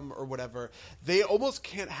Shazam or whatever? They almost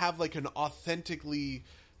can't have like an authentically,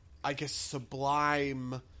 I guess,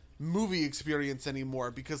 sublime movie experience anymore,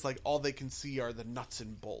 because like all they can see are the nuts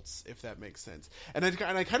and bolts, if that makes sense. And I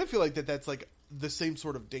kind of feel like that's like the same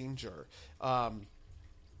sort of danger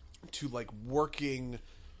to like working,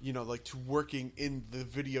 you know, like to working in the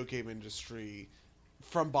video game industry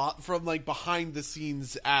from like behind the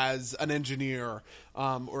scenes as an engineer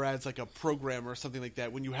or as like a programmer or something like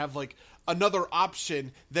that, when you have like another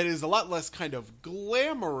option that is a lot less kind of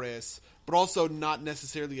glamorous but also not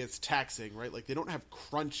necessarily as taxing, right? Like they don't have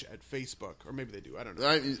crunch at Facebook, or maybe they do, I don't know.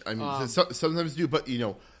 I mean sometimes do, but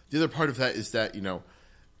the other part of that is that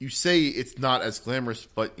you say it's not as glamorous,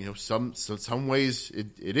 but some ways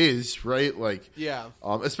it is, right? Like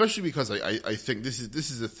especially because I think this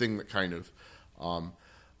is a thing that kind of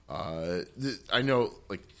I know,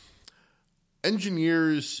 like,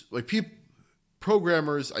 engineers, like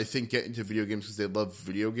programmers, I think get into video games because they love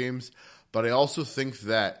video games, but I also think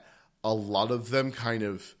that a lot of them kind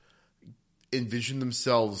of envision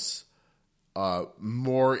themselves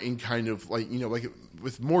more in kind of like like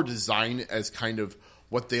with more design as kind of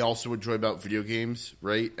what they also enjoy about video games,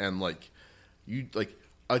 right? And like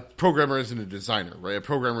a programmer isn't a designer, right? A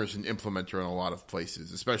programmer is an implementer in a lot of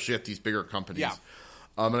places, especially at these bigger companies. Yeah.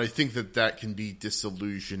 And I think that can be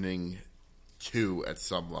disillusioning too at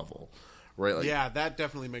some level, right? Like, yeah, that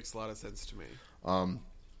definitely makes a lot of sense to me.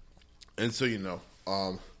 And so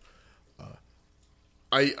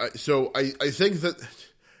I think that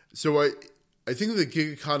I think the gig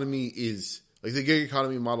economy is like the gig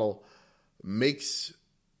economy model makes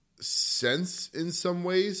sense in some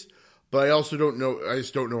ways, but I also don't know. I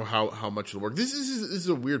just don't know how much it'll work. This is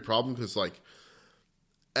a weird problem because like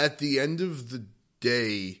at the end of the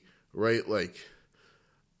day, right? Like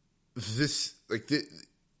this, like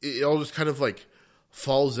it all just kind of like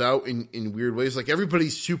falls out in weird ways. Like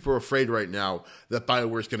everybody's super afraid right now that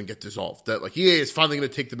BioWare is going to get dissolved. That like EA is finally going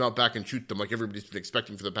to take them out back and shoot them, like everybody's been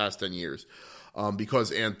expecting for the past 10 years,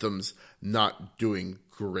 because Anthem's not doing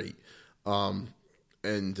great. And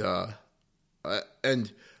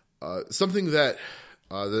something that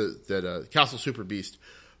Castle Super Beast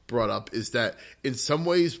brought up is that in some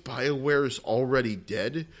ways BioWare is already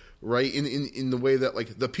dead, right? In the way that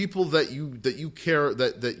like the people that you care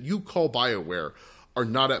that you call BioWare are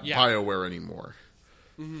not at BioWare anymore.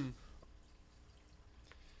 Mm-hmm.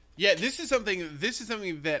 Yeah, this is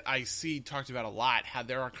something that I see talked about a lot. How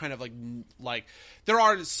there are kind of like there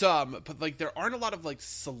are some, but like there aren't a lot of like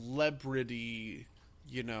celebrity,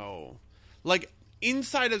 like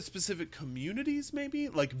inside of specific communities. Maybe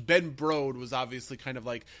like Ben Brode was obviously kind of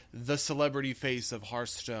like the celebrity face of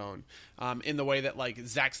Hearthstone, in the way that like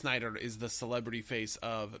Zack Snyder is the celebrity face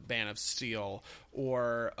of Man of Steel,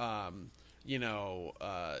 or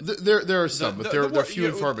there are some, but they're few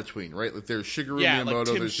and far between, right? Like there's Shigeru Miyamoto,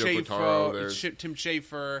 like there's Yoko Taro, there's Tim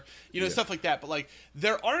Schafer, stuff like that. But like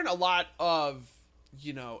there aren't a lot of,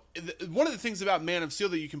 one of the things about Man of Steel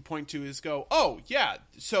that you can point to is go, oh yeah,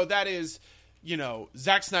 so that is,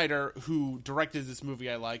 Zack Snyder, who directed this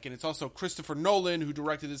movie I like, and it's also Christopher Nolan, who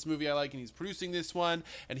directed this movie I like, and he's producing this one,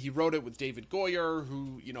 and he wrote it with David Goyer,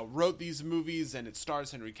 who, wrote these movies, and it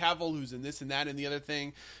stars Henry Cavill, who's in this and that and the other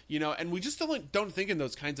thing, and we just don't think in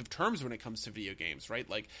those kinds of terms when it comes to video games, right?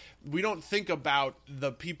 Like, we don't think about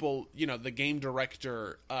the people, the game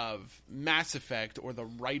director of Mass Effect or the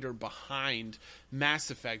writer behind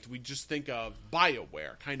Mass Effect. We just think of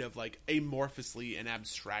BioWare, kind of like amorphously and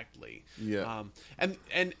abstractly. Yeah.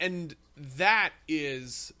 And that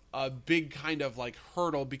is a big kind of like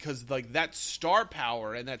hurdle, because like that star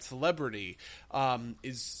power and that celebrity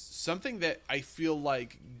is something that I feel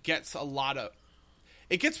like gets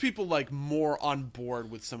people like more on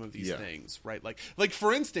board with some of these things, right? Like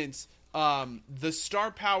for instance, the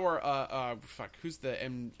star power, who's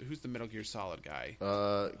the Metal Gear Solid guy?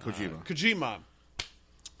 Kojima.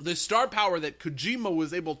 The star power that Kojima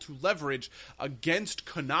was able to leverage against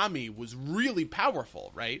Konami was really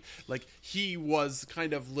powerful, right? Like, he was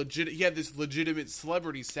kind of he had this legitimate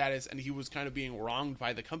celebrity status, and he was kind of being wronged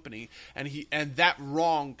by the company, and that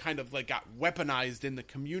wrong kind of like got weaponized in the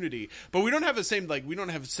community. But we don't have we don't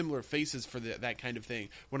have similar faces for that kind of thing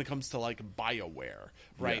when it comes to like BioWare,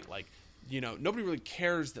 right? Yeah. Like, nobody really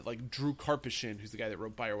cares that like Drew Karpyshyn, who's the guy that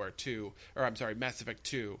wrote Mass Effect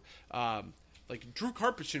 2, like Drew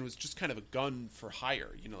Karpyshyn was just kind of a gun for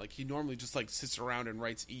hire, like he normally just like sits around and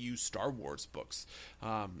writes EU Star Wars books.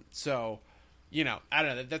 So, I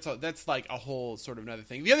don't know. That's like a whole sort of another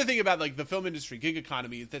thing. The other thing about like the film industry gig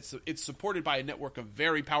economy is that it's supported by a network of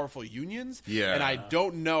very powerful unions. Yeah. And I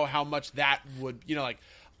don't know how much that would, like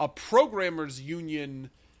a programmers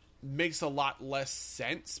union makes a lot less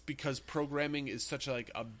sense, because programming is such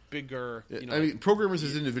like a bigger, I mean, programmers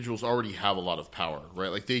as individuals already have a lot of power,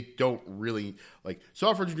 right? Like they don't really, like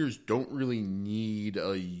software engineers don't really need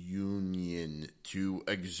a union to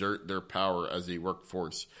exert their power as a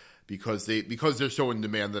workforce, because they're so in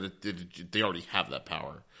demand that they already have that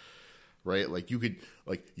power, right? Like you could,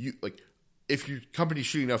 if your company's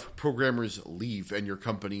shitty enough, programmers leave and your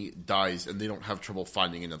company dies and they don't have trouble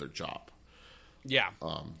finding another job. Yeah.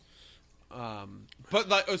 But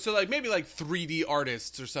like, so like maybe like 3D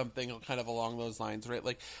artists or something kind of along those lines, right?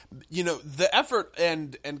 Like, you know, the effort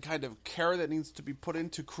and kind of care that needs to be put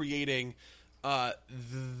into creating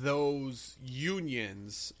those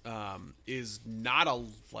unions is not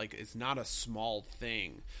it's not a small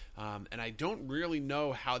thing. And I don't really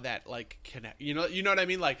know how that like connect, you know what I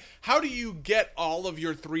mean? Like, how do you get all of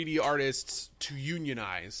your 3D artists to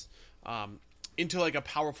unionize, into like a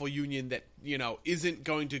powerful union that, you know, isn't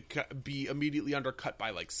going to be immediately undercut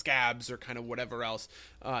by like scabs or kind of whatever else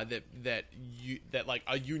that like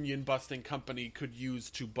a union busting company could use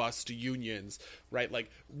to bust unions, right? Like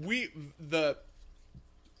the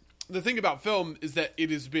thing about film is that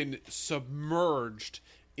it has been submerged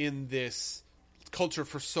in this culture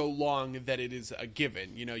for so long that it is a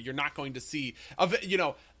given. You know, you're not going to see, you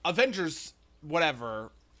know, Avengers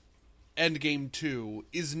whatever Endgame 2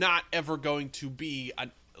 is not ever going to be a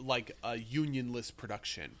unionless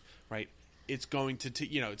production, right? It's going to,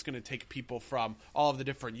 it's going to take people from all of the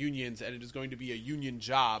different unions, and it is going to be a union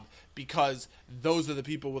job because those are the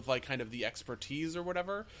people with like kind of the expertise or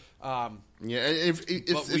whatever.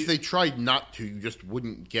 If they tried not to, you just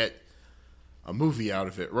wouldn't get a movie out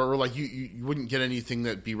of it, or like you wouldn't get anything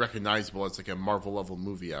that'd be recognizable as like a Marvel level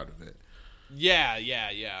movie out of it. Yeah.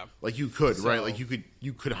 Like you could, right? Like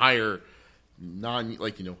you could hire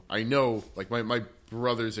I know like my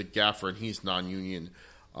brother's a gaffer and he's non-union,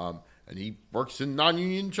 and he works in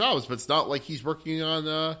non-union jobs, but it's not like he's working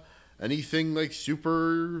on anything like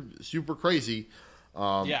super crazy.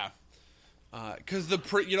 Because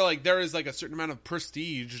there is like a certain amount of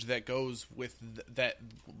prestige that goes with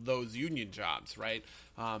those union jobs, right?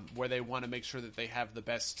 Where they want to make sure that they have the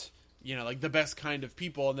best, the best kind of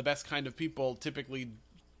people, and the best kind of people typically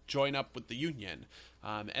join up with the union.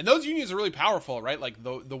 And those unions are really powerful, right? Like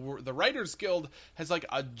the Writers Guild has like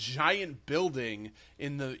a giant building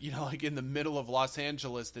in the, in the middle of Los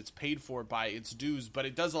Angeles that's paid for by its dues, but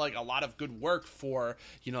it does like a lot of good work for,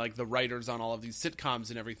 like the writers on all of these sitcoms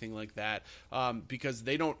and everything like that. Because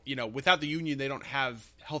they don't, without the union, they don't have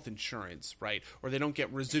health insurance, right? Or they don't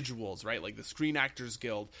get residuals, right? Like the Screen Actors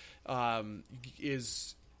Guild,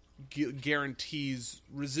 guarantees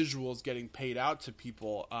residuals getting paid out to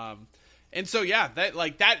people. And so, yeah,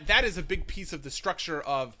 that is a big piece of the structure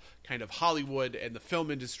of kind of Hollywood and the film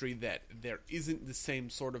industry, that there isn't the same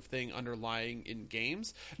sort of thing underlying in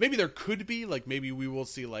games. Maybe there could be, like maybe we will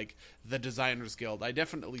see like the Designers Guild. I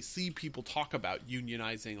definitely see people talk about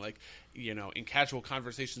unionizing, like, in casual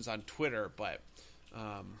conversations on Twitter, but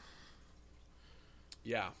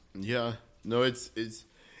yeah. Yeah. No, it's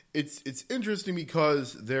interesting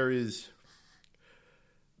because there's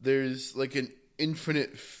like an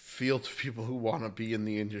infinite field of people who want to be in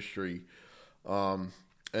the industry. And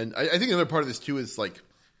I think another part of this too is like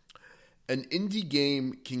an indie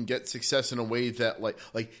game can get success in a way that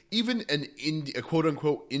like even a quote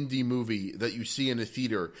unquote indie movie that you see in a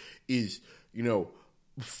theater is,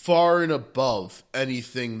 far and above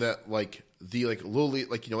anything that like the like lowly,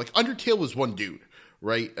 like, like Undertale was one dude,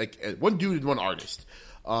 right? Like one dude and one artist.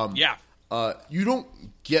 You don't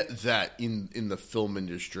get that in the film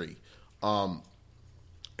industry.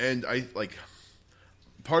 And I like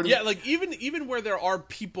part of like even where there are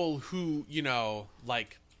people who,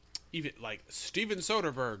 like even like Steven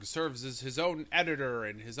Soderbergh serves as his own editor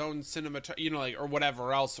and his own or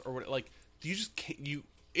whatever else, or like you just can't,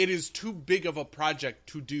 it is too big of a project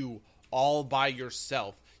to do all by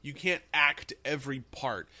yourself. You can't act every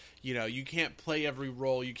part. You can't play every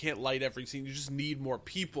role. You can't light every scene. You just need more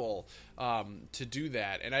people to do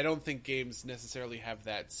that. And I don't think games necessarily have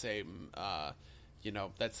that same, that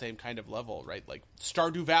same kind of level, right? Like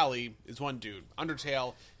Stardew Valley is one dude.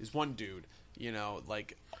 Undertale is one dude.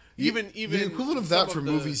 Even the equivalent of that for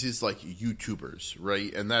movies is like YouTubers,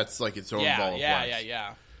 right? And that's like its own ball of wax.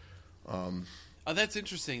 Yeah. Oh, that's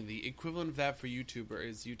interesting. The equivalent of that for YouTuber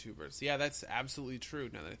is YouTubers. Yeah, that's absolutely true.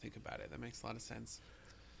 Now that I think about it, that makes a lot of sense.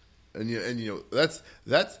 And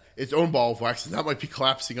that's its own ball of wax, and that might be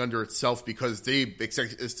collapsing under itself because they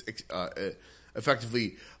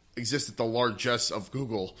effectively exist at the largesse of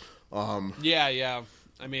Google. Yeah.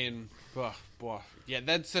 I mean, yeah,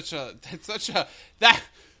 that's such a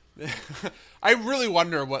I really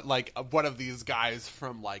wonder what like one of these guys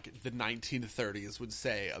from like the 1930s would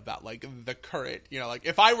say about like the current, like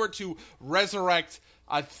if I were to resurrect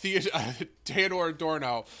Theodore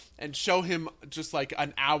Adorno and show him just like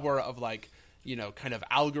an hour of like, kind of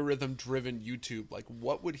algorithm driven YouTube, like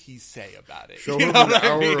what would he say about it? Show him an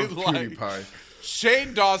hour of PewDiePie.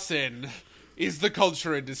 Shane Dawson is the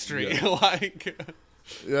culture industry. Yeah. Like,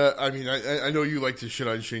 Yeah, I mean, I know you like to shit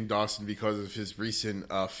on Shane Dawson because of his recent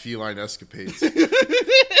feline escapades.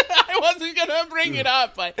 I wasn't gonna bring it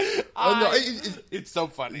up, but it's so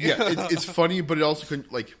funny. Yeah, it's funny, but it also can,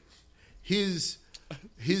 like, his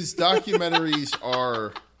documentaries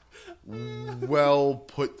are well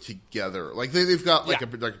put together. Like they've got like a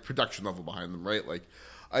production level behind them, right? Like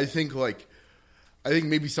I think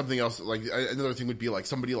maybe something else, like another thing would be like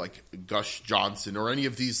somebody like Gus Johnson or any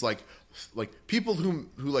of these like people who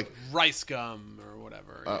like Rice Gum or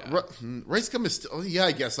whatever. Rice Gum is still,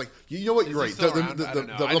 I guess, like, you know what, you're right.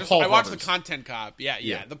 The Paul I watched brothers. The Content Cop.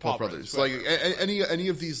 Yeah, the Paul brothers. Like any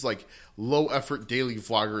of these like low effort daily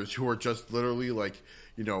vloggers who are just literally like,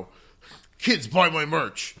 you know, kids buy my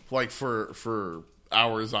merch like for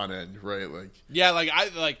hours on end, right? Like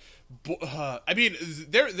I mean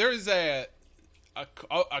there is a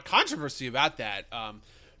controversy about that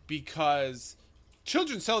because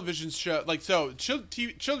children's television show, like, so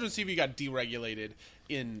children's TV got deregulated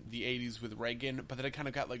in the 80s with Reagan, but then it kind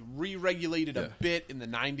of got like re-regulated a bit in the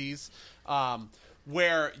 90s,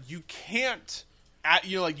 where you can't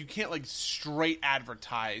like straight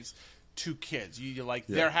advertise to kids.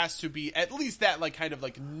 There has to be at least that like kind of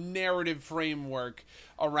like narrative framework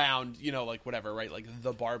around, you know, like whatever, right? Like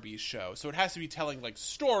the Barbie show. So it has to be telling like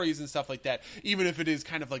stories and stuff like that, even if it is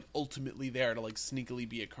kind of like ultimately there to like sneakily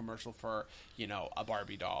be a commercial for, you know, a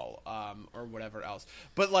Barbie doll, or whatever else.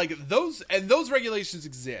 But like those regulations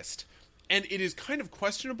exist. And it is kind of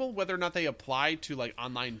questionable whether or not they apply to like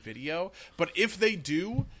online video. But if they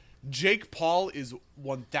do, Jake Paul is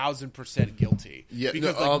 1000% guilty. Yeah,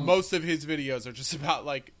 because most of his videos are just about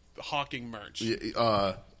like hawking merch.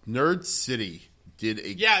 Nerd City did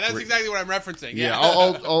a that's exactly what I'm referencing. Yeah,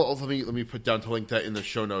 I'll let me put down to link that in the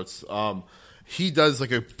show notes. He does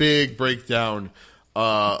like a big breakdown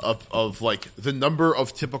of like the number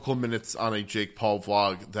of typical minutes on a Jake Paul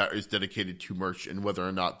vlog that is dedicated to merch and whether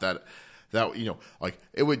or not that you know, like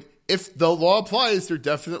it would, if the law applies, they're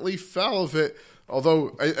definitely foul of it.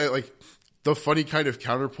 Although, I like, the funny kind of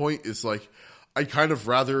counterpoint is, like, I'd kind of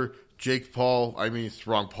rather Jake Paul, I mean, it's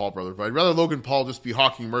the wrong Paul brother, but I'd rather Logan Paul just be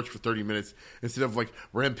hawking merch for 30 minutes instead of, like,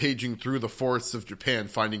 rampaging through the forests of Japan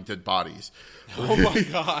finding dead bodies. Oh, my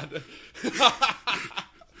God.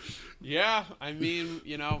 Yeah, I mean,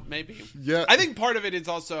 you know, maybe. Yeah. I think part of it is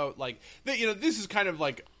also, like, you know, this is kind of,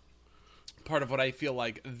 like, part of what I feel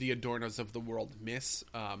like the Adornos of the world miss,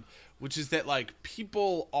 which is that like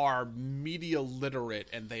people are media literate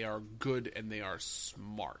and they are good and they are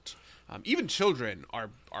smart. Even children are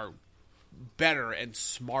better and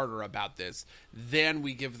smarter about this than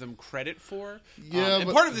we give them credit for. Yeah, and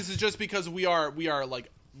part of this is just because we are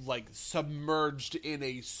like submerged in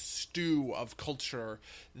a stew of culture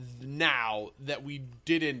now that we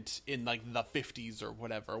didn't in like the 50s or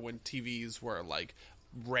whatever, when TVs were like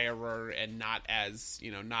rarer and not as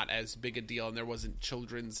big a deal, and there wasn't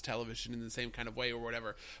children's television in the same kind of way or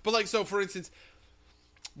whatever. But like, so for instance,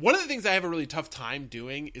 one of the things I have a really tough time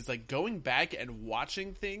doing is like going back and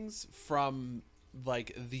watching things from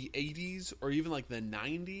like the 80s or even like the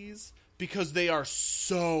 90s, because they are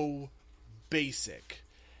so basic.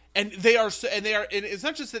 And it's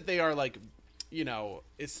not just that they are like, you know,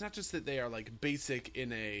 it's not just that they are like basic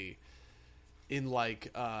in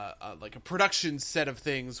like a production set of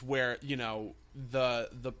things where, you know,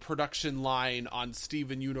 the production line on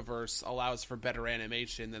Steven Universe allows for better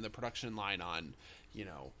animation than the production line on, you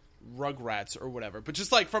know, Rugrats or whatever. But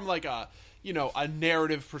just like from like a, you know, a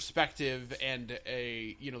narrative perspective and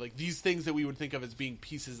a, you know, like these things that we would think of as being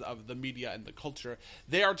pieces of the media and the culture,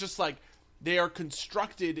 they are just like, they are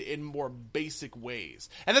constructed in more basic ways.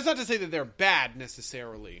 And that's not to say that they're bad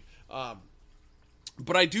necessarily.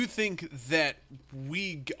 But I do think that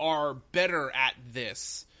we are better at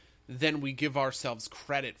this than we give ourselves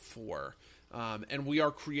credit for. And we are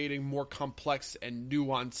creating more complex and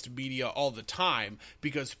nuanced media all the time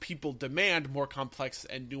because people demand more complex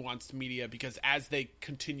and nuanced media, because as they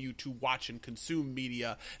continue to watch and consume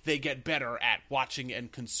media, they get better at watching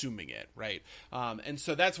and consuming it, right? And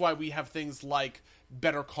so that's why we have things like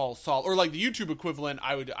Better Call Saul, or like the YouTube equivalent,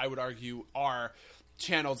 I would argue, are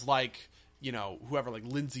channels like, you know, whoever, like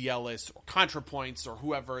Lindsay Ellis or ContraPoints or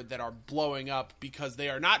whoever, that are blowing up because they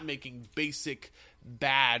are not making basic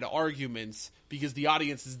bad arguments, because the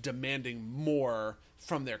audience is demanding more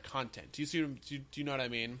from their content. Do you know what I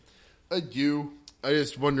mean? I do. I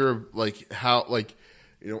just wonder, like, how, like,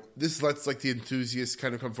 you know, this lets like the enthusiasts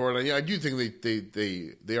kind of come forward. I do think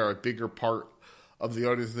they are a bigger part of the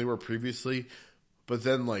audience than they were previously, but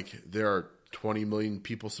then like there are 20 million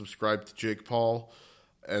people subscribed to Jake Paul,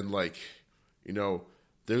 and like, you know,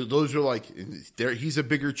 those are like he's a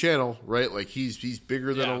bigger channel, right? Like he's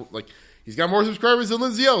bigger than Yeah. like he's got more subscribers than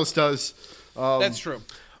Lindsay Ellis does. That's true.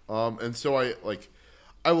 And so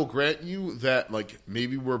I will grant you that like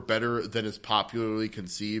maybe we're better than is popularly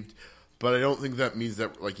conceived, but I don't think that means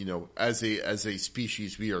that like as a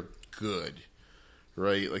species we are good.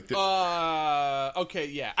 Right, like okay,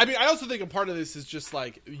 yeah. I mean, I also think a part of this is just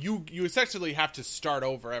like you essentially have to start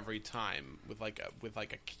over every time with a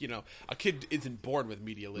a kid isn't born with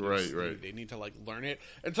media literacy. Right. They need to like learn it,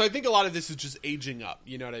 and so I think a lot of this is just aging up.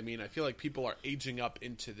 You know what I mean? I feel like people are aging up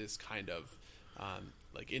into this kind of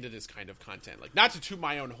content. Like, not to toot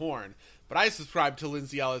my own horn, but I subscribed to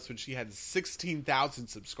Lindsay Ellis when she had 16,000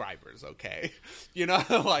 subscribers. Okay,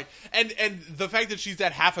 like, and the fact that she's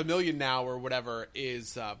at 500,000 now or whatever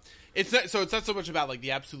is it's not so much about like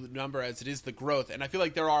the absolute number as it is the growth. And I feel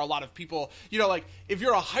like there are a lot of people, like if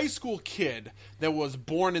you're a high school kid that was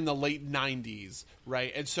born in the late 90s,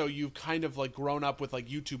 right, and so you've kind of like grown up with like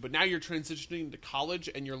YouTube, but now you're transitioning to college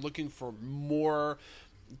and you're looking for more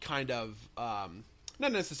kind of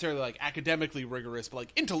not necessarily like academically rigorous, but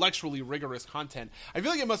like intellectually rigorous content. I feel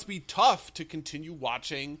like it must be tough to continue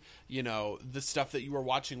watching, the stuff that you were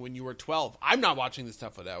watching when you were 12. I'm not watching the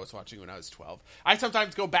stuff that I was watching when I was 12. I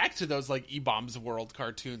sometimes go back to those like E-Bombs World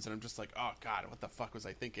cartoons and I'm just like, oh God, what the fuck was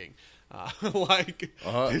I thinking?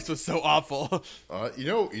 This was so awful.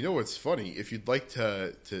 What's funny? If you'd like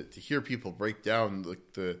to hear people break down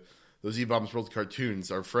like those E-Bombs World cartoons,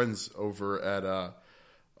 our friends over at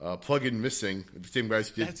Plug-in Missing, the same guys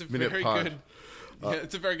who did That's a Minute very Pod. good.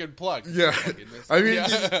 It's a very good plug. Yeah, I mean,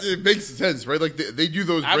 it makes sense, right? Like they do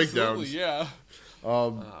those Absolutely, breakdowns.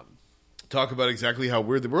 yeah. Talk about exactly how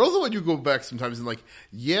weird they were. Although when you go back sometimes and like,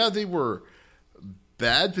 yeah, they were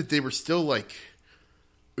bad, but they were still like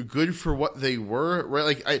good for what they were, right?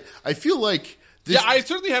 Like I feel like. I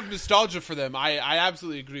certainly have nostalgia for them. I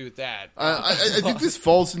absolutely agree with that. I think this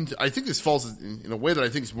falls into. I think this falls in a way that I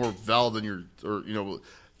think is more valid than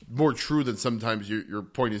more true than sometimes your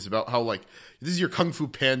point is about how like this is your Kung Fu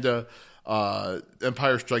Panda,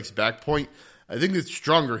 Empire Strikes Back point. I think it's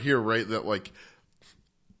stronger here, right? That like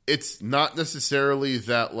it's not necessarily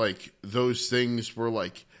that like those things were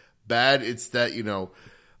like bad. It's that is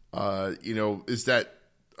that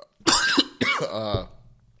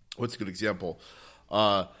what's a good example?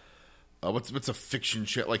 What's a fiction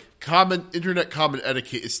shit like internet common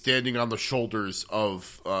etiquette is standing on the shoulders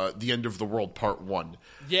of The End of the World Part 1.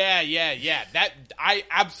 Yeah. That I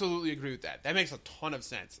absolutely agree with that. That makes a ton of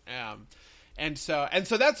sense. And so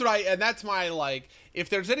that's my like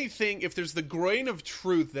if there's the grain of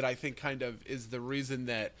truth that I think kind of is the reason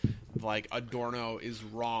that like Adorno is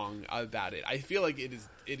wrong about it. I feel like it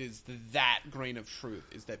is that grain of truth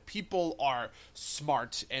is that people are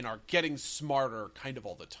smart and are getting smarter kind of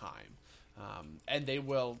all the time. And they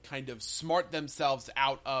will kind of smart themselves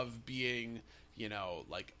out of being,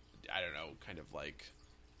 like, I don't know, kind of like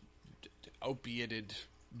opiated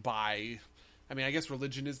by, I mean, I guess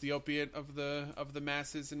religion is the opiate of the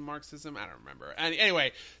masses in Marxism. I don't remember. And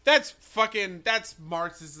anyway, that's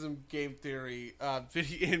Marxism game theory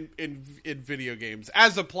in video games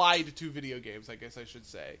as applied to video games. I guess I should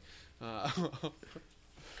say.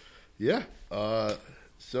 Yeah.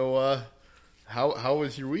 So how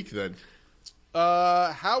was your week then?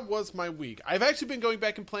 How was my week? I've actually been going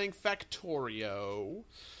back and playing Factorio.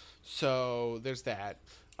 So there's that.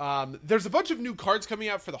 There's a bunch of new cards coming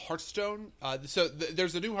out for the Hearthstone.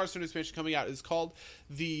 There's a new Hearthstone expansion coming out. It's called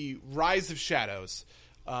the Rise of Shadows,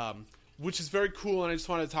 which is very cool, and I just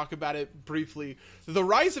want to talk about it briefly. The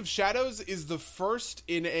Rise of Shadows is the first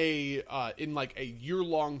in a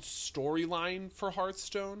year-long storyline for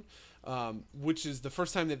Hearthstone. Which is the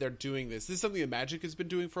first time that they're doing this. This is something that Magic has been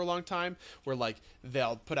doing for a long time, where like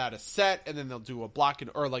they'll put out a set and then they'll do a block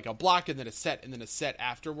or a block and then a set and then a set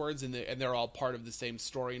afterwards, and they're all part of the same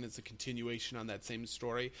story, and it's a continuation on that same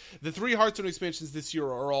story. The 3 Hearthstone expansions this year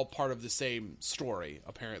are all part of the same story,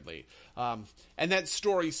 apparently, and that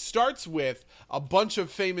story starts with a bunch of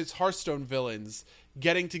famous Hearthstone villains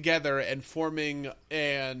getting together and forming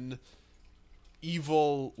an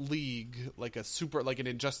evil league, like an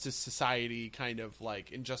Injustice Society kind of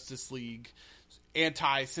like Injustice League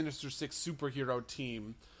anti-Sinister Six superhero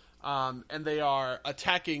team, and they are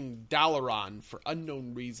attacking Dalaran for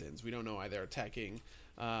unknown reasons. We don't know why they're attacking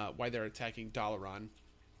Dalaran,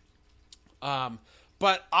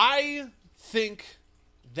 but I think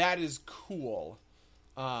that is cool.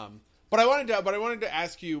 But I wanted to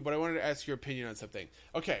ask your opinion on something.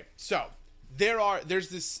 Okay, so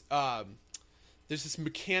there's there's this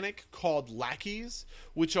mechanic called lackeys,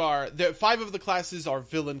 which are 5 of the classes are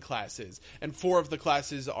villain classes, and 4 of the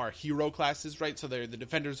classes are hero classes, right? So they're the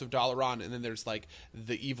defenders of Dalaran, and then there's like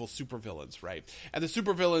the evil supervillains, right? And the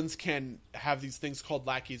supervillains can have these things called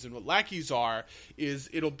lackeys, and what lackeys are is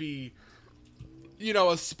it'll be, you know,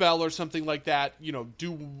 a spell or something like that, you know,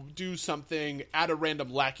 do something, add a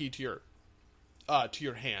random lackey to your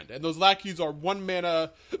hand. And those lackeys are 1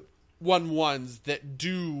 mana 1/1s that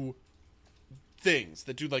do things,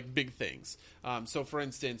 that do like big things. So for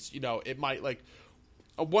instance, you know, it might like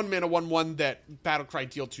a 1 mana 1/1 that Battlecry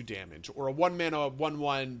deal 2 damage, or a 1 mana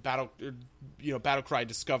 1/1 Battlecry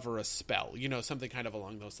discover a spell, you know, something kind of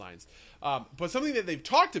along those lines. But something that they've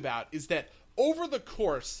talked about is that over the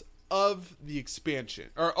course of the expansion,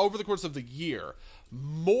 or over the course of the year,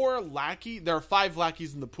 there are 5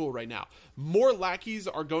 lackeys in the pool right now. More lackeys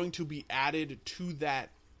are going to be added to that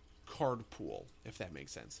card pool, if that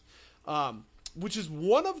makes sense. Which is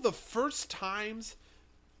one of the first times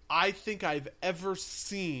I think I've ever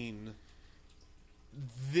seen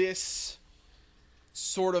this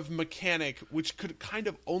sort of mechanic, which could kind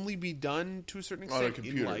of only be done to a certain extent on a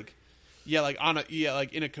computer.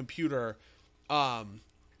 In a computer,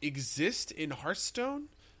 exist in Hearthstone.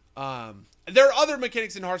 There are other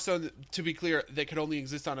mechanics in Hearthstone, to be clear, that could only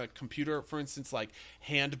exist on a computer. For instance, like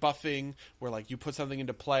hand buffing, where like you put something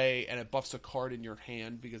into play and it buffs a card in your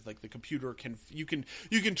hand because like the computer you can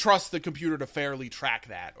trust the computer to fairly track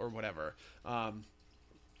that or whatever.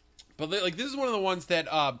 But like this is one of the ones that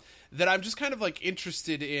that I'm just kind of like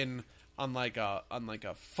interested in on like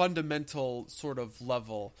a fundamental sort of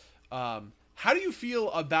level. How do you feel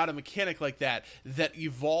about a mechanic like that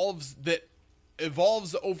evolves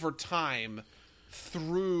over time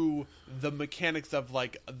through the mechanics of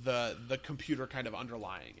like the computer kind of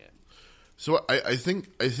underlying it? So I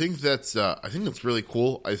think that's really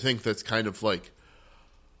cool. I think that's kind of like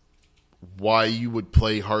why you would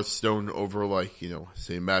play Hearthstone over like, you know,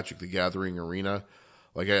 say Magic the Gathering Arena.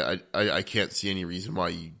 Like I can't see any reason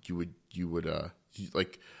why you would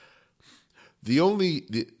like the only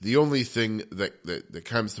thing that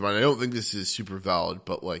comes to mind. I don't think this is super valid,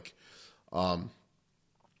 but like the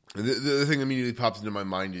thing that immediately pops into my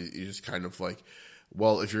mind is just kind of like,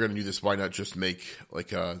 well, if you're going to do this, why not just make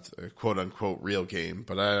like a quote unquote real game?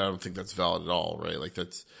 But I don't think that's valid at all, right? Like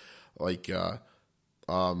that's like, you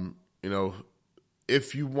know,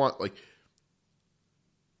 if you want, like,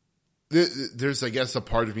 there's, I guess, a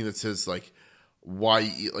part of me that says like, why,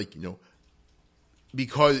 like, you know,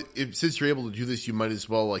 because since you're able to do this, you might as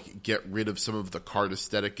well like get rid of some of the card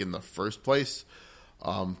aesthetic in the first place.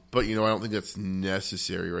 But you know, I don't think that's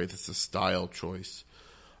necessary, right? That's a style choice.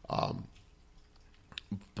 Yeah,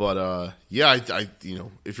 I you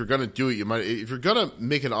know, if you're gonna do it, if you're gonna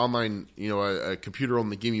make an online, you know, a computer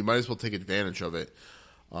only game, you might as well take advantage of it,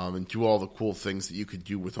 and do all the cool things that you could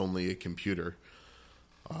do with only a computer.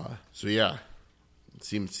 So yeah, it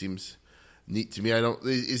seems neat to me.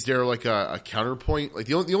 Is there like a counterpoint? Like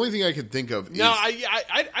the only thing I could think of is, no,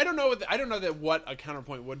 I don't know. I don't know that what a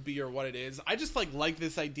counterpoint would be or what it is. I just like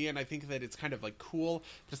this idea, and I think that it's kind of like cool.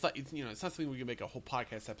 Just like, you know, it's not something we can make a whole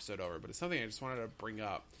podcast episode over, but it's something I just wanted to bring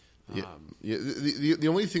up. Yeah. The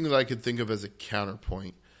only thing that I could think of as a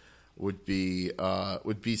counterpoint would be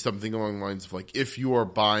something along the lines of like, if you are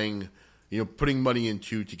buying, you know, putting money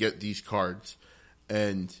into to get these cards,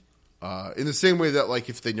 and in the same way that like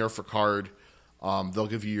if they nerf a card, they'll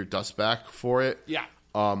give you your dust back for it. Yeah.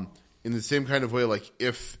 In the same kind of way, like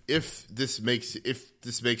if this makes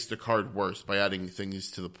the card worse by adding things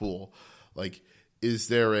to the pool, like is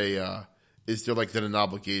there like then an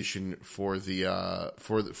obligation for the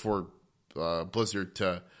for Blizzard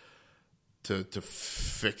to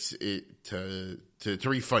fix it, to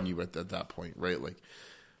refund you at that point, right? Like,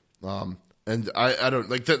 and I don't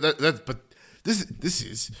like that but this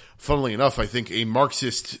is, funnily enough, I think a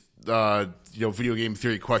Marxist video game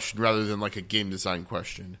theory question rather than like a game design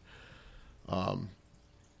question. And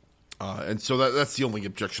so that's the only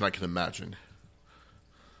objection I can imagine.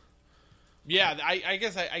 Yeah, I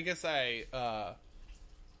guess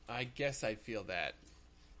I feel that.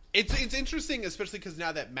 It's interesting, especially because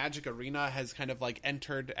now that Magic Arena has kind of like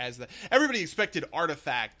entered as everybody expected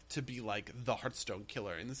Artifact to be like the Hearthstone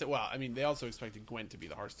killer, and they also expected Gwent to be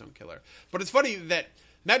the Hearthstone killer. But it's funny that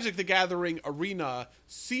Magic the Gathering Arena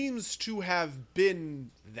seems to have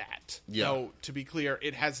been that. Yeah. Though, to be clear,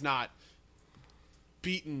 it has not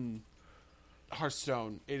beaten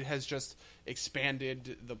Hearthstone. It has just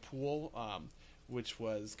expanded the pool, which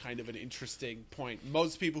was kind of an interesting point.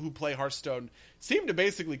 Most people who play Hearthstone seem to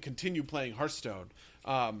basically continue playing Hearthstone.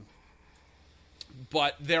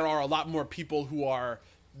 But there are a lot more people who are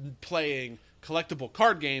playing collectible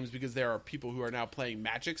card games because there are people who are now playing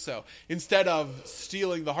Magic. So instead of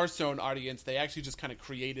stealing the Hearthstone audience, they actually just kind of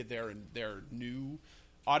created their new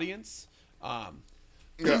audience. But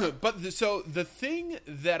so the thing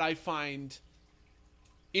that I find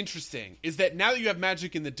interesting is that now that you have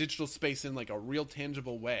Magic in the digital space in like a real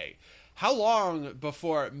tangible way, how long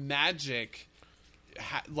before Magic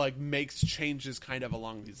makes changes kind of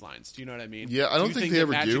along these lines? Do you know what I mean? Yeah, I don't think they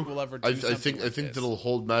ever Magic do. Will ever do I something think like this? that'll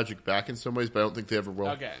hold Magic back in some ways, but I don't think they ever will.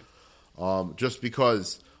 Okay. Just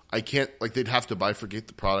because I can't, like, they'd have to bifurcate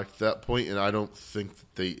the product at that point, and I don't think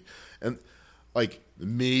that they, and like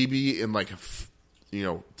maybe in like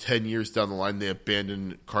 10 years down the line they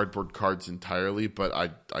abandon cardboard cards entirely, but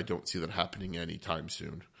I don't see that happening anytime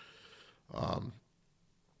soon.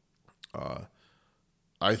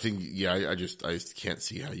 I think, I just can't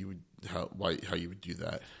see how you would do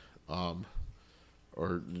that,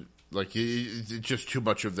 or like it's just too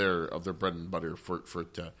much of their bread and butter for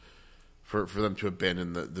them to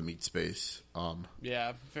abandon the meat space.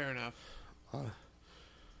 Yeah, fair enough.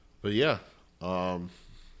 But yeah, the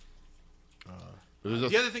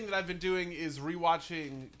other thing that I've been doing is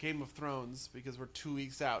rewatching Game of Thrones because we're 2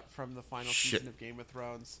 weeks out from the final season of Game of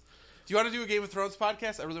Thrones. Do you want to do a Game of Thrones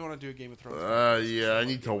podcast? I really want to do a Game of Thrones podcast. Yeah, I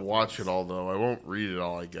need to watch it all, though. I won't read it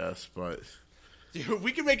all, I guess, but... Dude,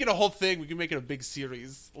 we can make it a whole thing. We can make it a big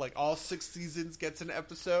series. Like, all 6 seasons gets an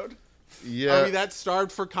episode. Yeah. Are we that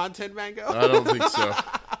starved for content, Mango? I don't think so.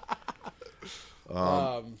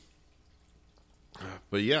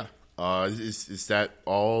 But yeah. Is that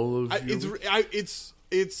all of you?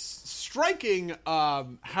 It's striking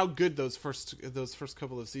how good those first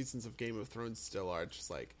couple of seasons of Game of Thrones still are. Just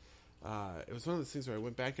like it was one of those things where I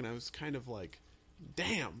went back and I was kind of like,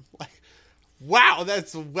 damn, like, wow,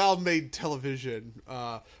 that's well made television.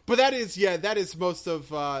 But that is most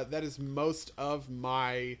of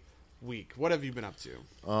my week. What have you been up to?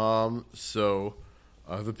 So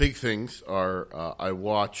the big things are I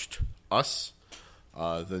watched Us.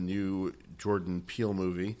 The new Jordan Peele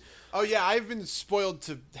movie. Oh yeah, I've been spoiled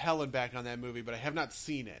to hell and back on that movie, but I have not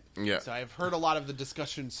seen it. Yeah. So I've heard a lot of the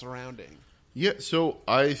discussion surrounding. Yeah, so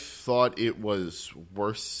I thought it was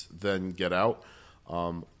worse than Get Out.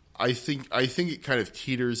 I think it kind of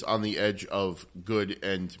teeters on the edge of good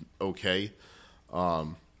and okay.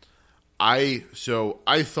 I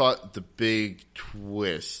thought the big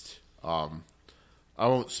twist. I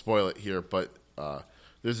won't spoil it here, but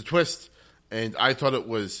there's a twist. And I thought it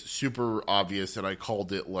was super obvious, and I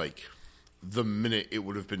called it like the minute it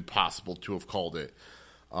would have been possible to have called it.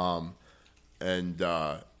 And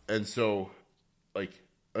so, like,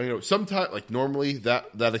 sometimes, like, normally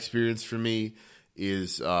that experience for me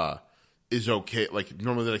is okay. Like,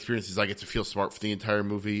 normally that experience is I get to feel smart for the entire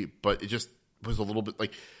movie, but it just was a little bit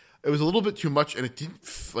like it was a little bit too much, and it didn't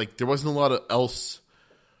like there wasn't a lot of else.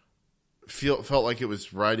 Felt like it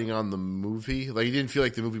was riding on the movie. Like, it didn't feel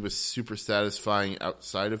like the movie was super satisfying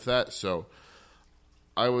outside of that. So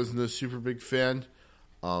I wasn't a super big fan.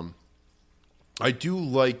 I do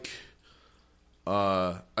like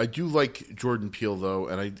Jordan Peele though,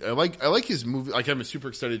 and I like his movie. Like, I'm super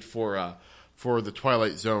excited for the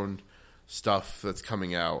Twilight Zone stuff that's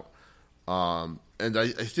coming out. And I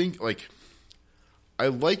think like I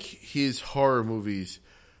like his horror movies.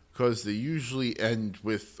 Because they usually end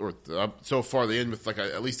with, or so far they end with like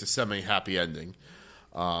at least a semi-happy ending,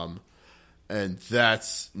 and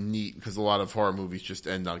that's neat because a lot of horror movies just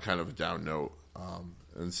end on kind of a down note,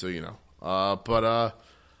 and so but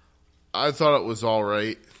I thought it was all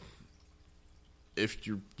right. If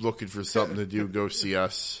you're looking for something to do, go see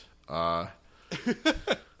Us. Yeah,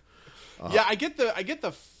 I get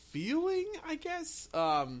the feeling, I guess,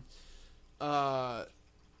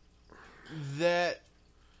 that.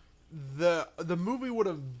 The movie would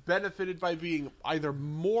have benefited by being either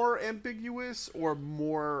more ambiguous or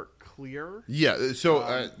more clear. Yeah,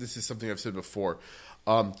 so this is something I've said before.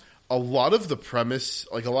 A lot of the premise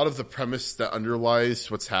that underlies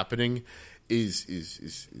what's happening is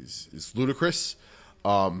ludicrous.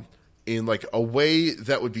 In like a way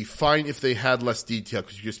that would be fine if they had less detail,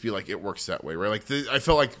 because you just be like, it works that way, right? Like I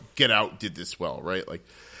felt like Get Out did this well, right? Like,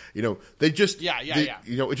 they just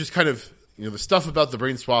it just kind of. The stuff about the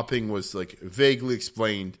brain swapping was like vaguely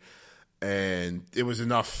explained, and it was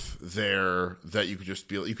enough there that you could just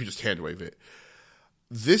hand wave it.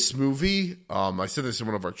 This movie, I said this in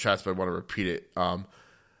one of our chats, but I want to repeat it.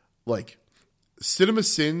 Like, Cinema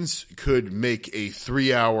Sins could make a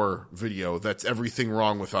 3-hour video that's everything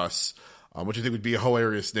wrong with Us, which I think would be a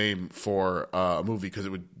hilarious name for a movie, because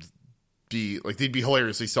it would be like they'd be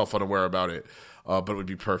hilariously self-unaware about it, but it would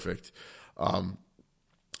be perfect.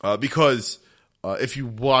 Because if you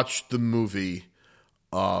watch the movie,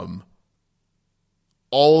 all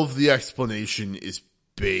of the explanation is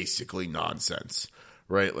basically nonsense,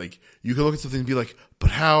 right? Like, you can look at something and be like,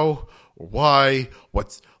 but how or why?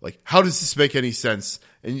 What's like, how does this make any sense?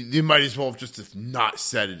 And you might as well have just not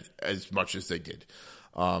said it as much as they did.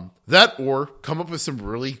 That or come up with some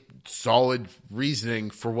really solid reasoning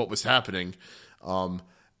for what was happening, and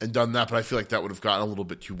done that. But I feel like that would have gotten a little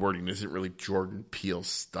bit too wordy and isn't really Jordan Peele's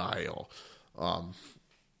style.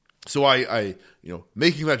 So I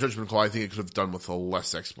making that judgment call, I think it could have done with a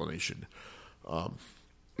less explanation. But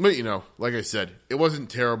like I said, it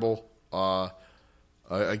wasn't terrible.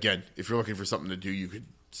 Again, if you're looking for something to do, you could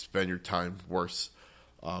spend your time worse.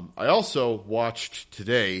 I also watched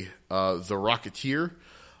today, The Rocketeer.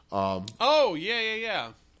 Oh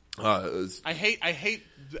yeah. I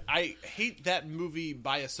hate that movie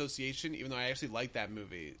by association, even though I actually like that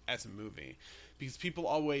movie as a movie, because people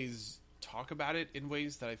always talk about it in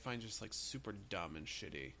ways that I find just like super dumb and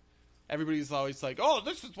shitty. Everybody's always like, "Oh,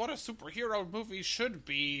 this is what a superhero movie should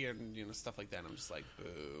be," and stuff like that. And I'm just like,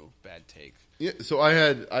 "Boo, bad take." Yeah, so I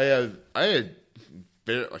had I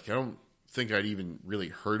don't think I'd even really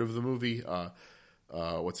heard of the movie.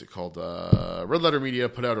 What's it called? Red Letter Media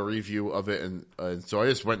put out a review of it, and so I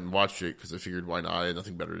just went and watched it because I figured, why not? I had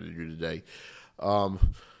nothing better to do today. I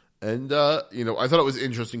thought it was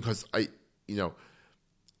interesting because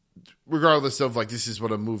regardless of like this is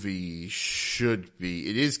what a movie should be,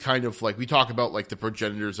 it is kind of like we talk about like the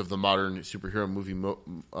progenitors of the modern superhero movie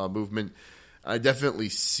movement. I definitely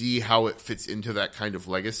see how it fits into that kind of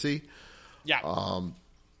legacy. Yeah.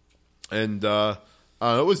 It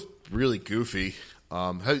was really goofy.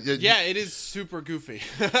 It is super goofy.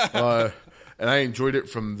 And I enjoyed it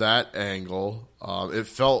from that angle. It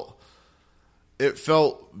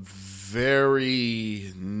felt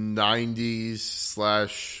very 90s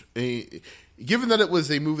 / given that it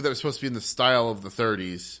was a movie that was supposed to be in the style of the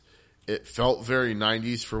 30s, it felt very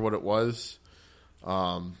 90s for what it was.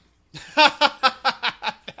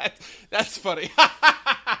 That's funny.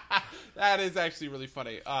 That is actually really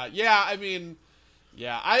funny. I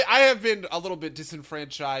have been a little bit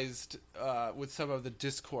disenfranchised with some of the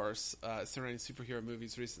discourse surrounding superhero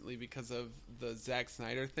movies recently because of the Zack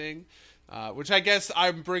Snyder thing, which I guess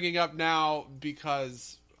I'm bringing up now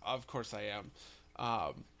because, of course, I am.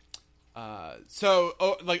 Over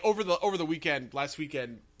the weekend, last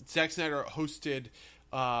weekend, Zack Snyder hosted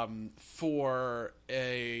for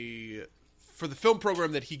the film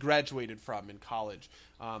program that he graduated from in college.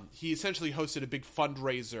 He essentially hosted a big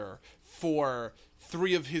fundraiser for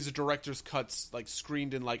 3 of his director's cuts, like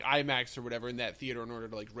screened in like IMAX or whatever in that theater in order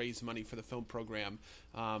to like raise money for the film program.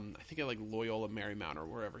 I think at like Loyola Marymount or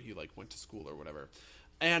wherever he like went to school or whatever.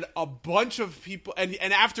 And a bunch of people, and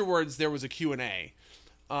afterwards there was a Q&A.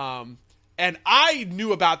 And I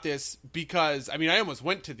knew about this because, I almost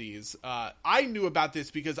went to these. I knew about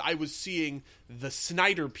this because I was seeing the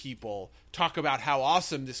Snyder people talk about how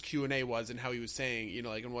awesome this Q&A was and how he was saying,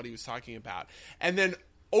 and what he was talking about. And then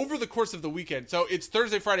over the course of the weekend, so it's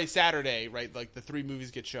Thursday, Friday, Saturday, right? Like the 3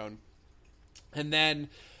 movies get shown. And then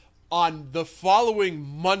on the following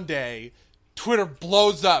Monday, Twitter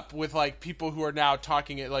blows up with like people who are now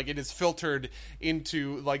talking it, like it is filtered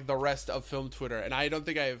into like the rest of film Twitter. And I don't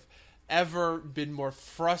think I've ever been more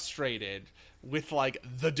frustrated with like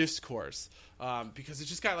the discourse, because it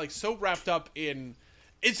just got like so wrapped up in,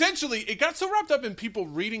 essentially it got so wrapped up in people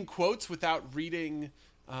reading quotes without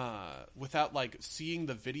like seeing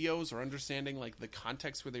the videos or understanding like the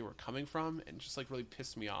context where they were coming from, and just like really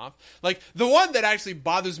pissed me off. Like the one that actually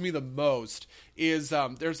bothers me the most is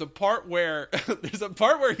there's a part where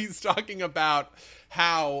he's talking about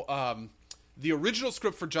how the original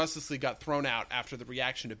script for Justice League got thrown out after the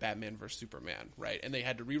reaction to Batman vs. Superman, right? And they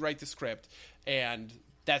had to rewrite the script, and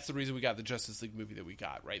that's the reason we got the Justice League movie that we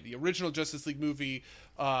got, right? The original Justice League movie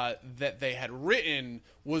that they had written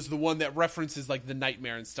was the one that references like the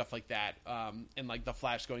Nightmare and stuff like that, and like the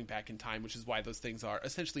Flash going back in time, which is why those things are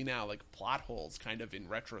essentially now like plot holes, kind of in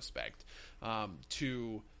retrospect,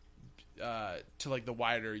 to like the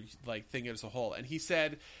wider like thing as a whole. And he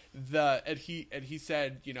said and he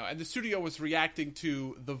said, and the studio was reacting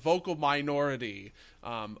to the vocal minority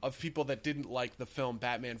of people that didn't like the film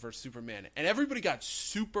Batman vs. Superman, and everybody got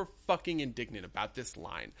super fucking indignant about this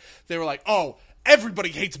line. They were like, "Oh, everybody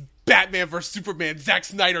hates Batman vs. Superman, Zack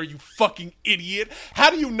Snyder, you fucking idiot.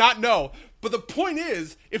 How do you not know?" But the point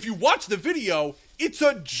is, if you watch the video, it's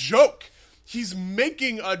a joke. He's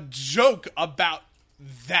making a joke about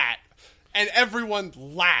that. And everyone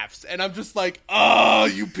laughs. And I'm just like, oh,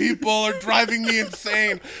 you people are driving me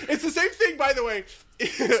insane. It's the same thing, by the way,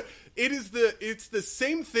 It's the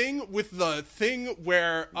same thing with the thing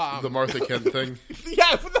where the Martha Kent thing.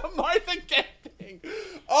 Yeah, with the Martha Kent thing.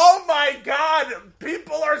 Oh my God,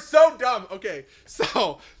 people are so dumb. Okay,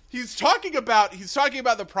 so he's talking about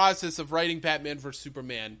the process of writing Batman vs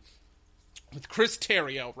Superman with Chris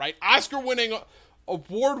Terrio, right? Oscar-winning,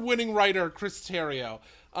 award-winning writer Chris Terrio.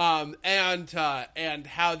 And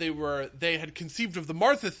how they had conceived of the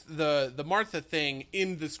Martha thing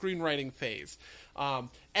in the screenwriting phase. And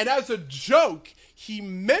as a joke, he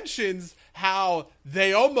mentions how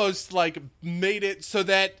they almost like made it so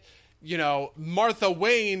that, you know, Martha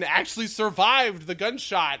Wayne actually survived the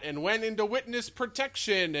gunshot and went into witness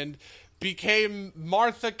protection and became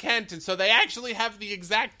Martha Kent. And so they actually have the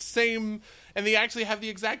exact same,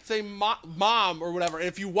 mom or whatever. And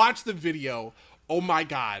if you watch the video, oh my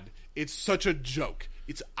God, it's such a joke.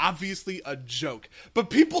 It's obviously a joke. But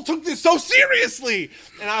people took this so seriously.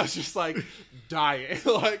 And I was just like dying.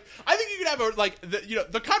 Like, I think you could have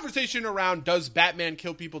the conversation around, does Batman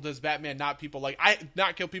kill people? Does Batman not kill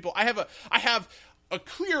people? I have a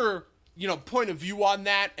clear, point of view on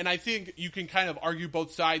that. And I think you can kind of argue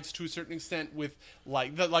both sides to a certain extent with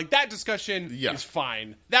that discussion is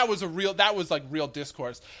fine. That was real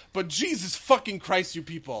discourse. But Jesus fucking Christ, you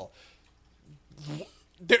people.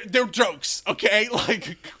 They're jokes, okay?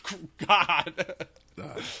 Like, God.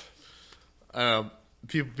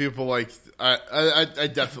 People like I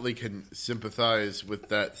definitely can sympathize with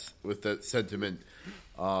that sentiment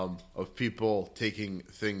of people taking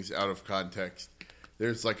things out of context.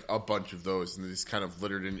 There's like a bunch of those, and it's kind of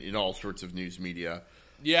littered in all sorts of news media.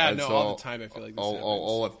 Yeah, and no, so all the time. I feel like this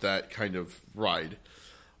I'll let that kind of ride.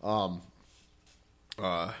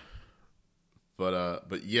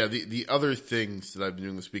 But yeah, the other things that I've been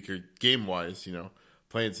doing this week are game-wise,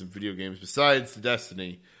 playing some video games. Besides the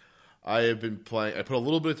Destiny, I have been playing. I put a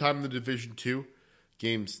little bit of time in the Division 2.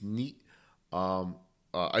 Game's neat.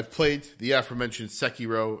 I've played the aforementioned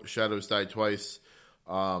Sekiro, Shadows Die Twice,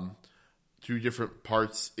 2 different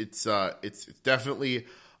parts. It's definitely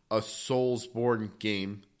a Soulsborne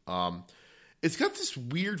game. It's got this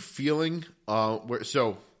weird feeling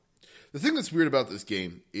the thing that's weird about this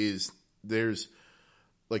game is there's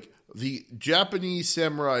like the Japanese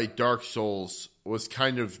samurai Dark Souls was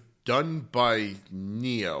kind of done by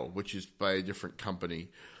Neo, which is by a different company,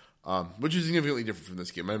 which is significantly different from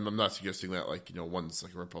this game. I'm not suggesting that one's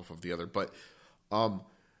like a ripoff of the other, but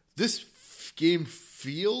this game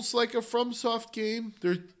feels like a FromSoft game.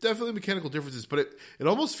 There's definitely mechanical differences, but it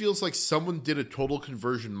almost feels like someone did a total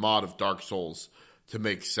conversion mod of Dark Souls to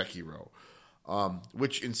make Sekiro.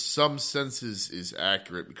 Which in some senses is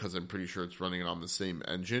accurate because I'm pretty sure it's running on the same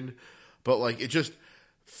engine, but it just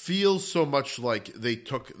feels so much like they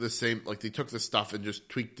took the stuff and just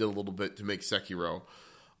tweaked it a little bit to make Sekiro,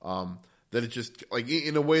 that it just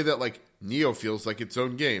in a way that Neo feels like its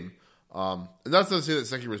own game. And that's not to say that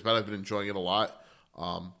Sekiro is bad. I've been enjoying it a lot.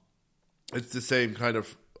 It's the same kind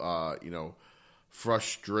of,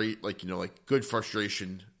 good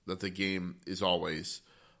frustration that the game is always,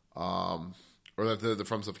 or that the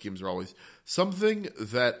FromSoft games are always. Something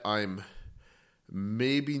that I'm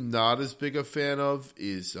maybe not as big a fan of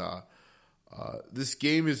is this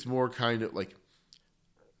game is more kind of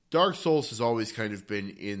Dark Souls has always kind of been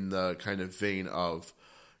in the kind of vein of,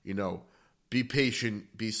 be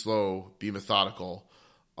patient, be slow, be methodical.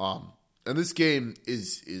 And this game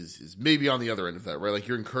is maybe on the other end of that, right?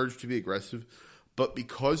 You're encouraged to be aggressive, but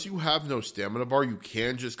because you have no stamina bar, you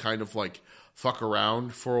can just kind of fuck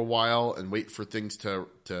around for a while and wait for things to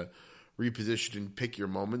reposition and pick your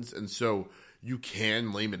moments. And so you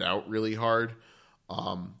can lame it out really hard.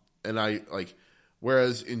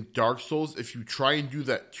 Whereas in Dark Souls, if you try and do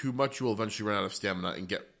that too much, you will eventually run out of stamina and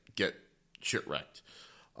get shit wrecked.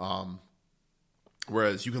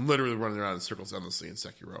 Whereas you can literally run around in circles endlessly in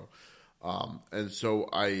Sekiro. And so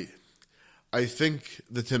I think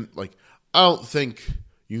I don't think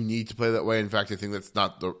you need to play that way. In fact, I think that's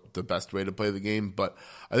not the best way to play the game. But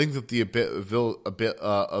I think that the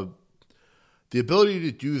ability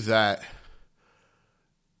to do that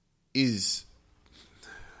is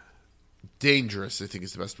dangerous, I think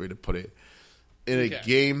is the best way to put it. In a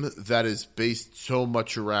game that is based so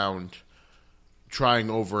much around trying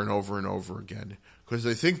over and over and over again. Because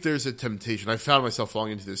I think there's a temptation. I found myself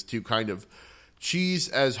falling into this too, kind of cheese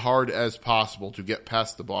as hard as possible to get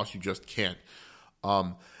past the boss. You just can't.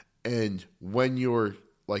 And when you're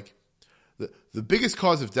the biggest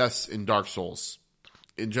cause of deaths in Dark Souls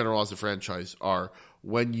in general as a franchise are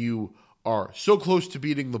when you are so close to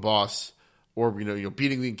beating the boss or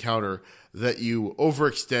beating the encounter that you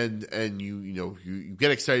overextend and you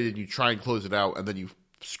get excited and you try and close it out and then you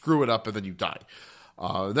screw it up and then you die.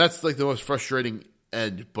 That's like the most frustrating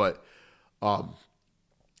end, but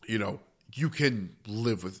you can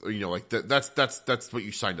live with, like that's what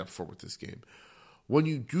you signed up for with this game. When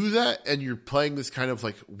you do that and you're playing this kind of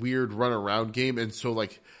like weird run around game, and so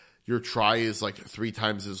like your try is like 3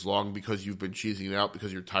 times as long because you've been cheesing it out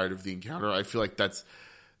because you're tired of the encounter, I feel like that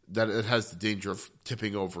it has the danger of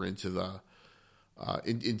tipping over into the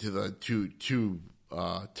too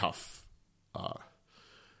tough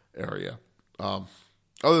area.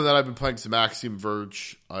 Other than that, I've been playing some Axiom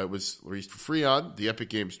Verge. It was released for free on the Epic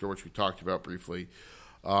Games Store, which we talked about briefly.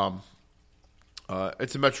 It's a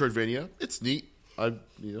Metroidvania. It's neat. I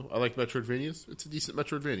like Metroidvanias. It's a decent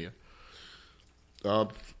Metroidvania.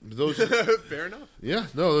 Those fair enough. Yeah,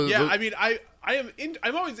 no. Yeah, I mean,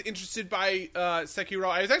 I'm always interested by Sekiro.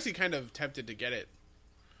 I was actually kind of tempted to get it.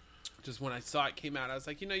 Just when I saw it came out, I was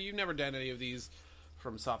like, you've never done any of these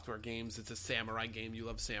from Software Games. It's a samurai game. You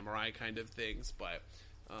love samurai kind of things, but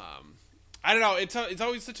I don't know. It's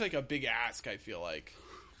always such like a big ask, I feel like.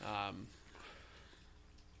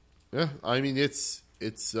 Yeah, I mean, it's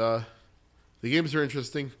the games are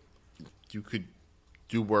interesting. You could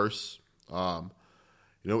do worse.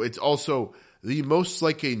 It's also the most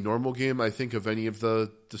like a normal game I think of any of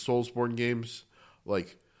the Soulsborne games.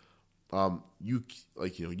 Like, you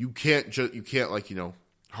can't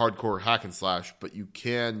hardcore hack and slash, but you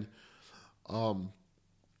can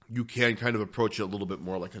kind of approach it a little bit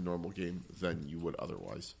more like a normal game than you would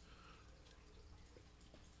otherwise.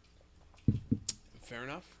 Fair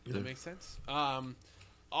enough. Yeah. That makes sense.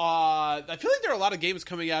 I feel like there are a lot of games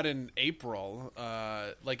coming out in April.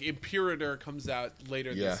 Like Imperator comes out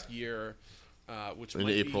later this year, which in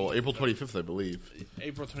might April be April 25th, I believe.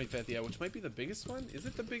 April 25th, yeah, which might be the biggest one. Is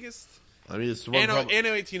it the biggest? I mean, it's the one.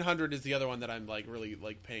 Anno 1800 is the other one that I'm like really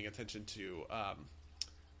like paying attention to.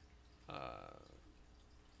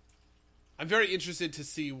 I'm very interested to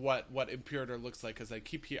see what Imperator looks like because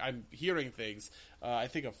I'm hearing things. I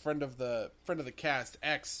think a friend of the cast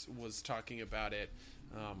X was talking about it,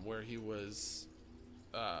 where he was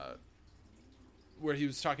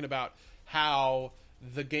talking about how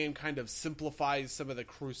the game kind of simplifies some of the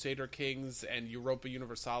Crusader Kings and Europa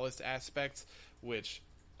Universalis aspects, which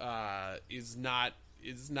is not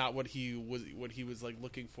what he was like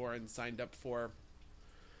looking for and signed up for.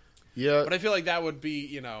 Yeah, but I feel like that would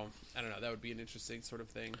be, I don't know, that would be an interesting sort of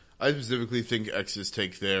thing. I specifically think X's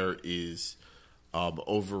take there is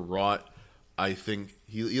overwrought. I think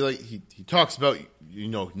he talks about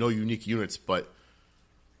no unique units, but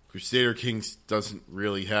Crusader Kings doesn't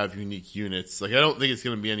really have unique units. Like, I don't think it's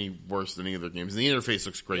going to be any worse than any other games. And the interface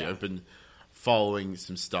looks great. Yeah. I've been following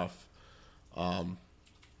some stuff. And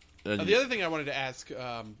the other thing I wanted to ask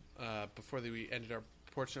before we ended our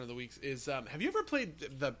portion of the weeks is, have you ever played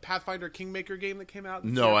the Pathfinder Kingmaker game that came out?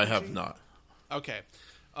 No, I have not. Okay.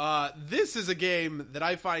 This is a game that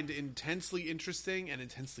I find intensely interesting and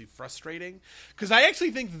intensely frustrating because I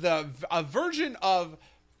actually think a version of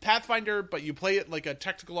Pathfinder, but you play it like a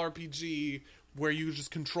tactical RPG where you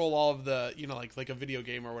just control all of the, like a video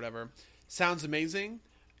game or whatever, sounds amazing.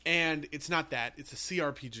 And it's not that. It's a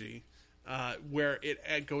CRPG where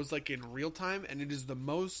it goes like in real time, and it is the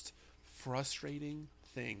most frustrating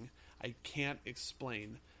thing. I can't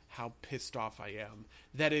explain how pissed off I am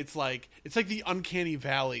that it's like the uncanny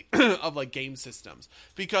valley of like game systems,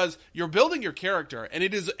 because you're building your character and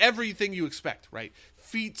it is everything you expect, right?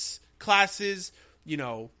 Feats, classes,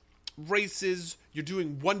 races, you're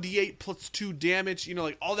doing 1d8 plus 2 damage,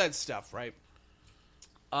 like all that stuff, right?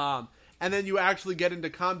 And then you actually get into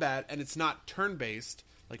combat and it's not turn-based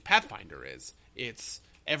like Pathfinder is. It's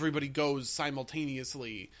everybody goes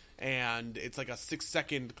simultaneously and it's like a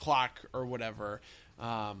 6-second clock or whatever.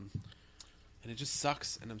 And it just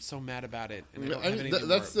sucks, and I'm so mad about it. And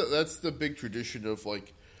that's the big tradition of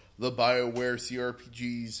like the BioWare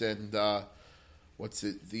CRPGs and the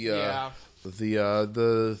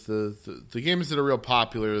games that are real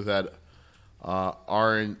popular that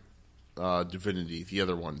aren't Divinity. The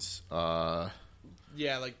other ones, like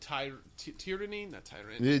Tyranny, not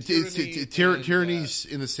Tyranny. Tyranny's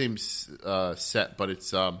in the same set, but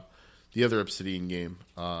it's the other Obsidian game.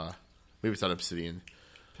 Maybe it's not Obsidian.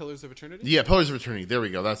 Pillars of Eternity? Yeah, Pillars of Eternity. There we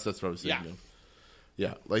go. That's what I was thinking of.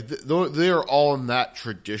 Yeah, like they are all in that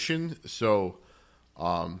tradition. So,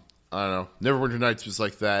 I don't know. Neverwinter Nights was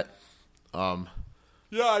like that. I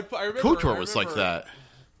remember. KOTOR was like that.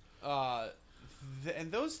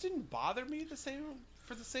 And those didn't bother me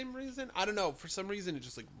for the same reason. I don't know. For some reason, it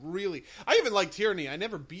just like really. I even like Tyranny. I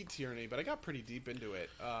never beat Tyranny, but I got pretty deep into it.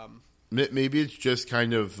 Maybe it's just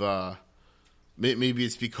kind of. Maybe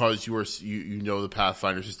it's because you know the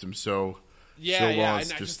Pathfinder system so Yeah, so yeah, long.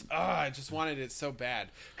 and I just wanted it so bad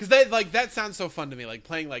because that sounds so fun to me, like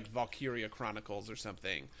playing like Valkyria Chronicles or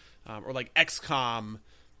something, or like XCOM,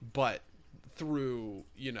 but through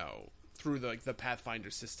the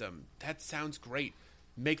Pathfinder system. That sounds great.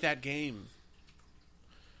 Make that game.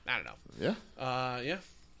 I don't know. Yeah. Yeah.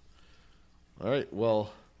 All right.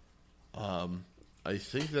 Well, I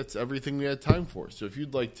think that's everything we had time for. So if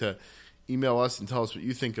you'd like to email us and tell us what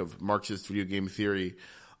you think of Marxist video game theory,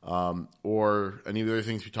 or any of the other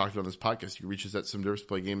things we talked about on this podcast, you can reach us at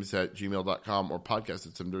somenervousplaygames@gmail.com or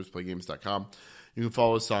podcast@somenervousplaygames.com. You can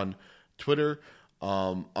follow us on Twitter,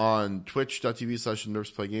 on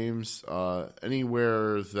twitch.tv/somenervousplaygames,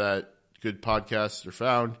 anywhere that good podcasts are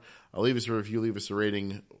found. Leave us a review, leave us a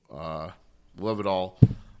rating. Love it all.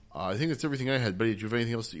 I think that's everything I had. Buddy, do you have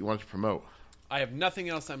anything else that you wanted to promote? I have nothing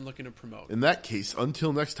else I'm looking to promote. In that case,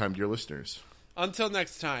 until next time, dear listeners. Until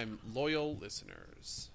next time, loyal listeners.